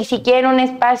invito, y si quieren un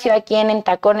espacio aquí en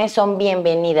Tacones, son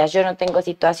bienvenidas. Yo no tengo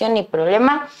situación ni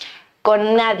problema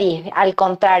con nadie, al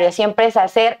contrario, siempre es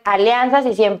hacer alianzas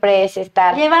y siempre es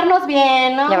estar... Llevarnos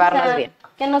bien, ¿no? Llevarnos bien.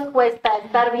 ¿Qué nos cuesta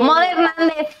estar bien? Mode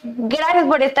Hernández, gracias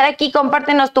por estar aquí.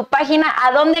 Compártenos tu página.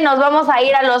 ¿A dónde nos vamos a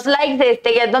ir a los likes?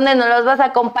 ¿A dónde nos los vas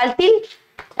a compartir?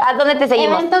 ¿A dónde te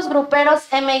seguimos? Eventos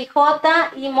Gruperos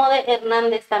M&J y Mode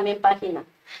Hernández también página.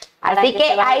 Así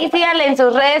que ahí síganle en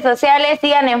sus redes sociales,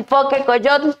 sigan Enfoque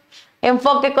Coyotl,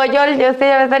 Enfoque Coyotl, ya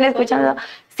ustedes me están escuchando.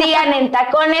 Sigan En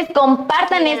Tacones,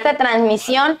 compartan esta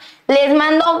transmisión. Les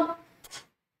mando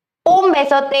un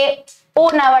besote,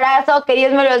 un abrazo, que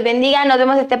Dios me los bendiga. Nos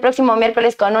vemos este próximo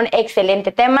miércoles con un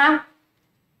excelente tema.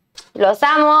 Los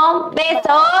amo.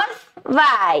 Besos.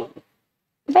 Bye.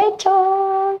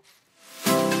 Besos.